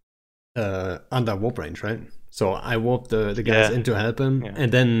under warp range, right? So I warped the guys in to help him,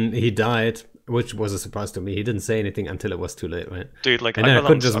 and then he died, which was a surprise to me. He didn't say anything until it was too late, right? Dude, like, and then I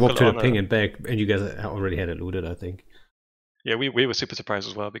couldn't just walk to the ping and back, and you guys already had it looted, I think. Yeah, we were super surprised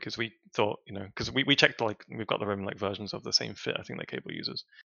as well because we thought, because we checked like we've got the room like versions of the same fit I think that Cable uses,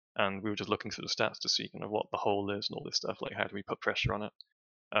 and we were just looking through the stats to see what the hole is and all this stuff, like how do we put pressure on it,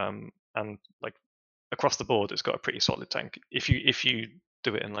 and like across the board it's got a pretty solid tank. If you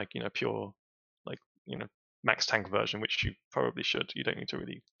do it in like pure like max tank version, which you probably should, you don't need to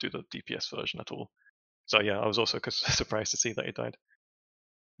really do the DPS version at all. So yeah, I was also surprised to see that he died.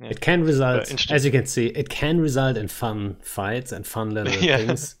 Yeah. It can result, as you can see, it can result in fun fights and fun little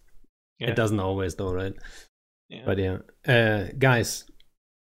things. It doesn't always though, right? Yeah. But guys,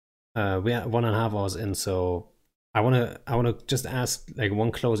 we are 1.5 hours in, so I wanna just ask like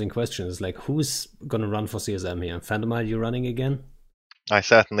one closing question. Is like, who's gonna run for CSM here? Phantomile, you running again? I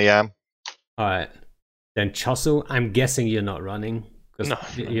certainly am. All right, then Chosu, I'm guessing you're not running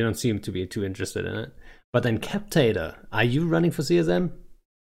because you don't seem to be too interested in it. But then Captator, are you running for CSM?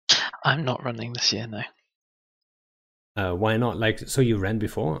 I'm not running this year, no. Why not? Like, so you ran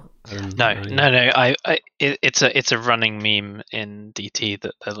before? No. It's a running meme in DT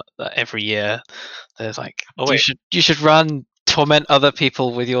that every year there's like, you should run, torment other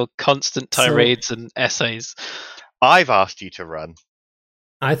people with your constant tirades and essays. I've asked you to run.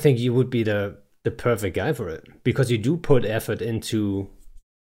 I think you would be the perfect guy for it because you do put effort into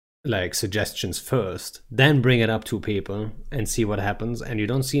like suggestions first, then bring it up to people and see what happens, and you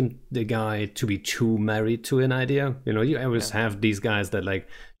don't seem the guy to be too married to an idea. You always have these guys that like,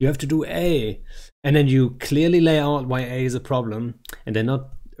 you have to do A, and then you clearly lay out why A is a problem, and they're not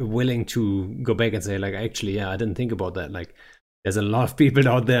willing to go back and say like, actually I didn't think about that. Like, there's a lot of people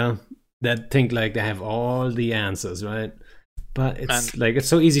out there that think like they have all the answers, right? But it's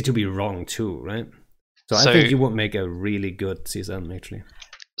so easy to be wrong too, right? So I think you would make a really good CSM actually.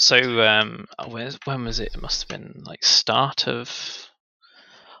 So when was it? It must have been like start of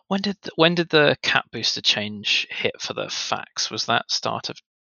when did the cap booster change hit for the fax? Was that start of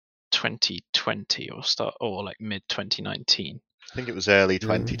 2020 or like mid 2019? I think it was early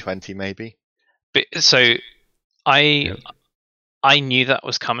 2020 maybe. But, so I knew that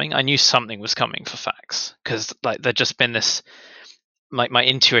was coming. I knew something was coming for fax because like there'd just been this. My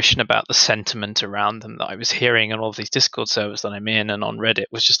intuition about the sentiment around them that I was hearing on all of these Discord servers that I'm in and on Reddit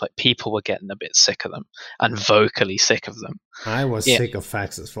was just like people were getting a bit sick of them and vocally sick of them. I was sick of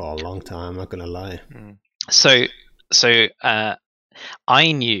faxes for a long time, I'm not gonna lie. So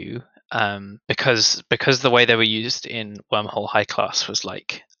I knew because the way they were used in Wormhole High Class was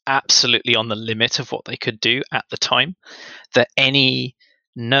like absolutely on the limit of what they could do at the time, that any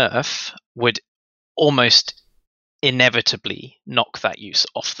nerf would almost inevitably knock that use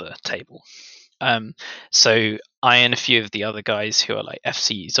off the table. So I and a few of the other guys who are like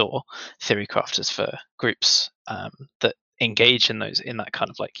FCs or theory crafters for groups that engage in that kind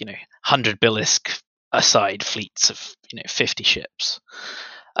of 100 Bilisk aside fleets of 50 ships.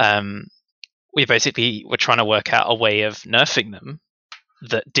 We basically were trying to work out a way of nerfing them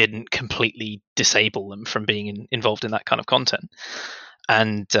that didn't completely disable them from being involved in that kind of content.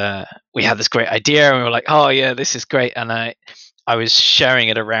 And we had this great idea, and we were like, "Oh yeah, this is great." And I was sharing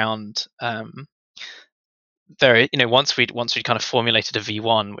it around. Once we'd kind of formulated a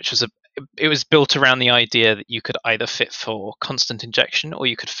V1, which was it was built around the idea that you could either fit for constant injection, or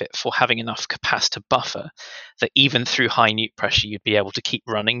you could fit for having enough capacitor buffer that even through high nuke pressure you'd be able to keep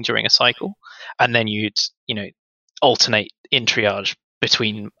running during a cycle, and then you'd alternate in triage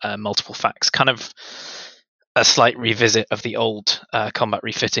between multiple facts, kind of a slight revisit of the old combat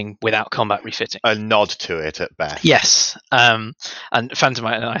refitting without combat refitting. A nod to it at best. Yes, and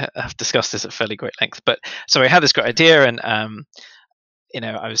Phantomite and I have discussed this at fairly great length. But so I had this great idea, and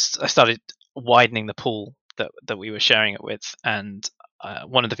I started widening the pool that we were sharing it with, and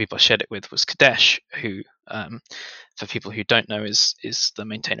one of the people I shared it with was Kadesh, who, for people who don't know, is the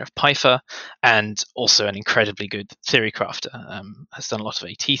maintainer of Pythor, and also an incredibly good theory crafter. Has done a lot of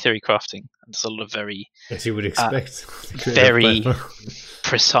AT theory crafting, and does a lot of very, as you would expect, very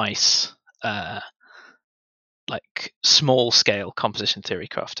precise, small scale composition theory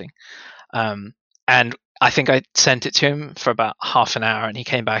crafting. And I think I sent it to him for about half an hour, and he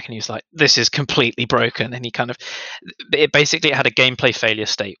came back and he was like, "This is completely broken." And it basically had a gameplay failure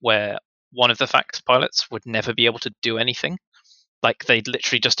state where one of the fact pilots would never be able to do anything. Like, they'd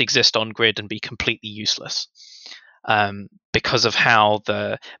literally just exist on grid and be completely useless, because of how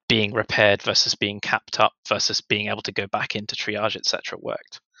the being repaired versus being capped up versus being able to go back into triage, etc.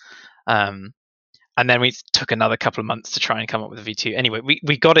 worked. And then we took another couple of months to try and come up with a V2. Anyway,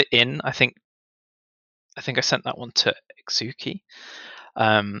 we got it in. I think I sent that one to Exuki.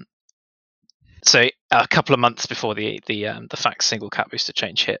 So a couple of months before the fact single cap booster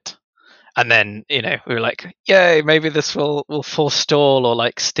change hit, and then we were like, "Yay! Maybe this will forestall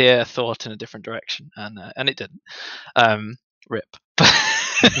or steer thought in a different direction," and it didn't. Rip.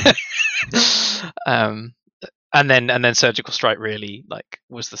 And then Surgical Strike really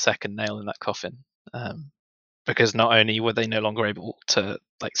was the second nail in that coffin. Because not only were they no longer able to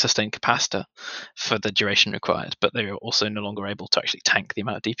sustain capacitor for the duration required, but they were also no longer able to actually tank the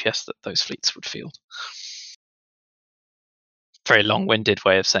amount of DPS that those fleets would field. Very long-winded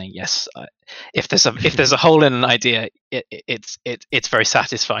way of saying yes. If there's a hole in an idea, it's very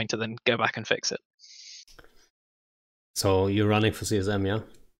satisfying to then go back and fix it. So you're running for CSM, yeah?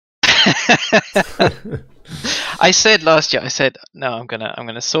 I said last year. I said no. I'm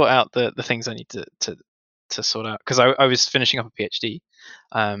gonna sort out the things I need to sort out, because I was finishing up a PhD.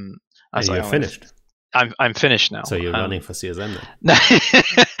 And you're finished. I'm finished now. So you're running for CSM then? No,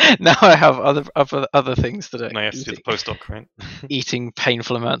 now I have other things to do. Now you have to do the postdoc, right? Eating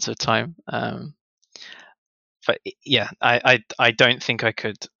painful amounts of time. But yeah, I don't think I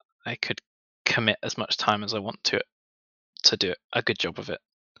could commit as much time as I want to do a good job of it,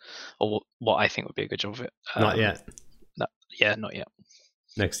 or what I think would be a good job of it. Not yet. No, yeah, not yet.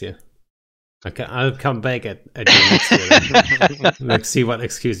 Next year. Okay, I'll come back at you next year. Let's see what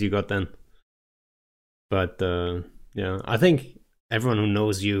excuse you got then. But yeah, I think everyone who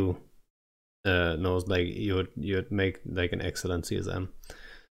knows you knows you'd make an excellent CSM.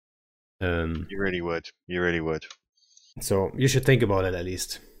 You really would. You really would. So you should think about it at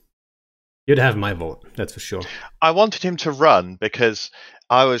least. You'd have my vote, that's for sure. I wanted him to run because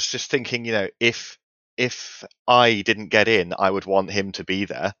I was just thinking, if I didn't get in, I would want him to be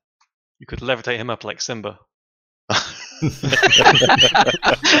there. You could levitate him up like Simba.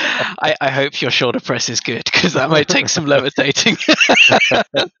 I hope your shoulder press is good, because that might take some levitating.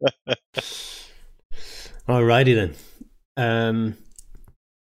 Alrighty then.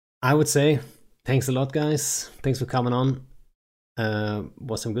 I would say thanks a lot, guys. Thanks for coming on.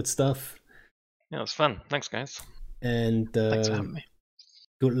 Was some good stuff. Yeah, it was fun. Thanks, guys. And Thanks for having me.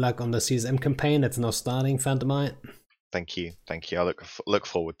 Good luck on the CSM campaign that's now starting, Phantomite. Thank you. I look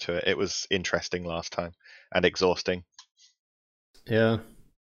forward to it. It was interesting last time and exhausting. Yeah,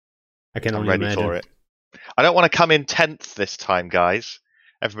 I'm ready for it. I don't want to come in 10th this time, guys.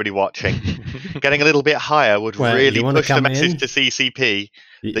 Everybody watching, getting a little bit higher would really push the message to CCP.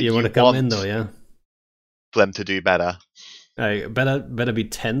 You want to come in though, yeah? For them to do better. Better be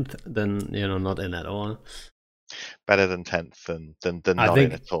 10th than not in at all. Better than 10th than not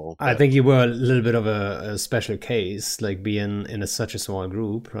in at all. But I think you were a little bit of a special case, being in such a small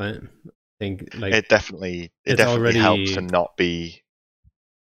group, right? I think it definitely helps to not be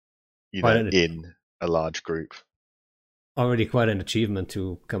in a large group. Already quite an achievement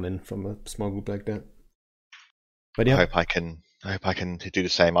to come in from a small group like that. But I yeah, hope I can do the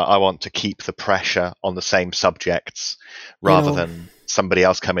same. I want to keep the pressure on the same subjects rather than somebody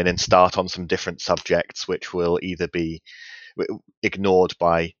else come in and start on some different subjects, which will either be ignored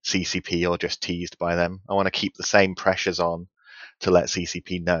by CCP or just teased by them. I want to keep the same pressures on to let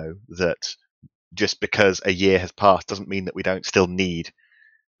CCP know that just because a year has passed doesn't mean that we don't still need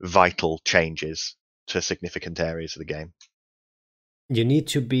vital changes to significant areas of the game. you need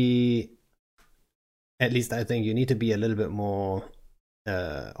to be, at least I think you need to be a little bit more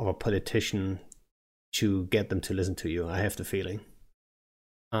of a politician to get them to listen to you. I have the feeling.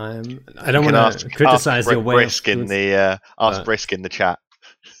 I don't want to criticize your way Brisk of in the ask Brisk in the chat.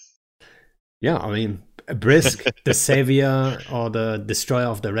 Yeah, I mean, Brisk, the savior or the destroyer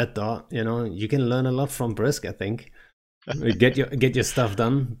of the red dot. You know, you can learn a lot from Brisk. I think get your stuff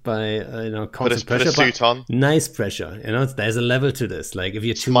done by constant pressure. Put a suit on. Nice pressure. You know, there's a level to this. Like if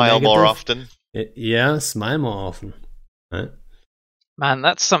you're too smile negative, more often. Yeah, smile more often. Right? Man,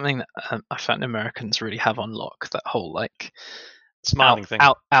 that's something that I found Americans really have on lock. That whole like smiling thing,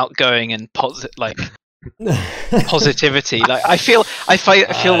 outgoing and positivity. Like I feel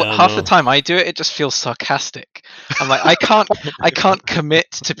half the time I do it, it just feels sarcastic. I'm like, I can't commit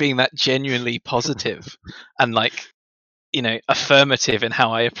to being that genuinely positive and like, affirmative in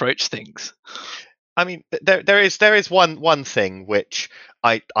how I approach things. I mean, there is one thing which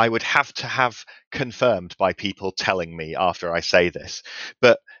I would have to have confirmed by people telling me after I say this,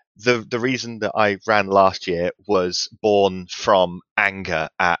 but the reason that I ran last year was born from anger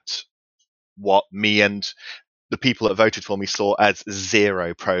at what me and the people that voted for me saw as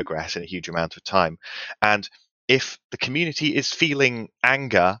zero progress in a huge amount of time. And if the community is feeling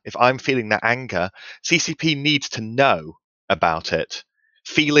anger, if I'm feeling that anger, CCP needs to know about it.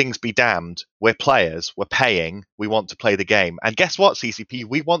 Feelings be damned. We're players. We're paying. We want to play the game. And guess what, CCP?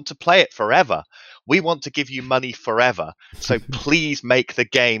 We want to play it forever. We want to give you money forever. So please make the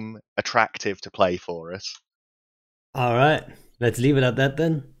game attractive to play for us. All right. Let's leave it at that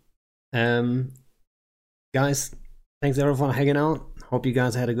then. Guys, thanks everyone for hanging out. Hope you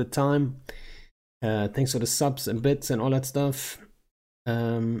guys had a good time. Thanks for the subs and bits and all that stuff.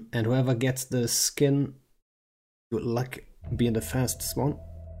 And whoever gets the skin, good luck being the fastest one.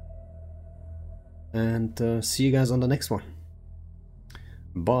 And see you guys on the next one.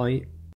 Bye.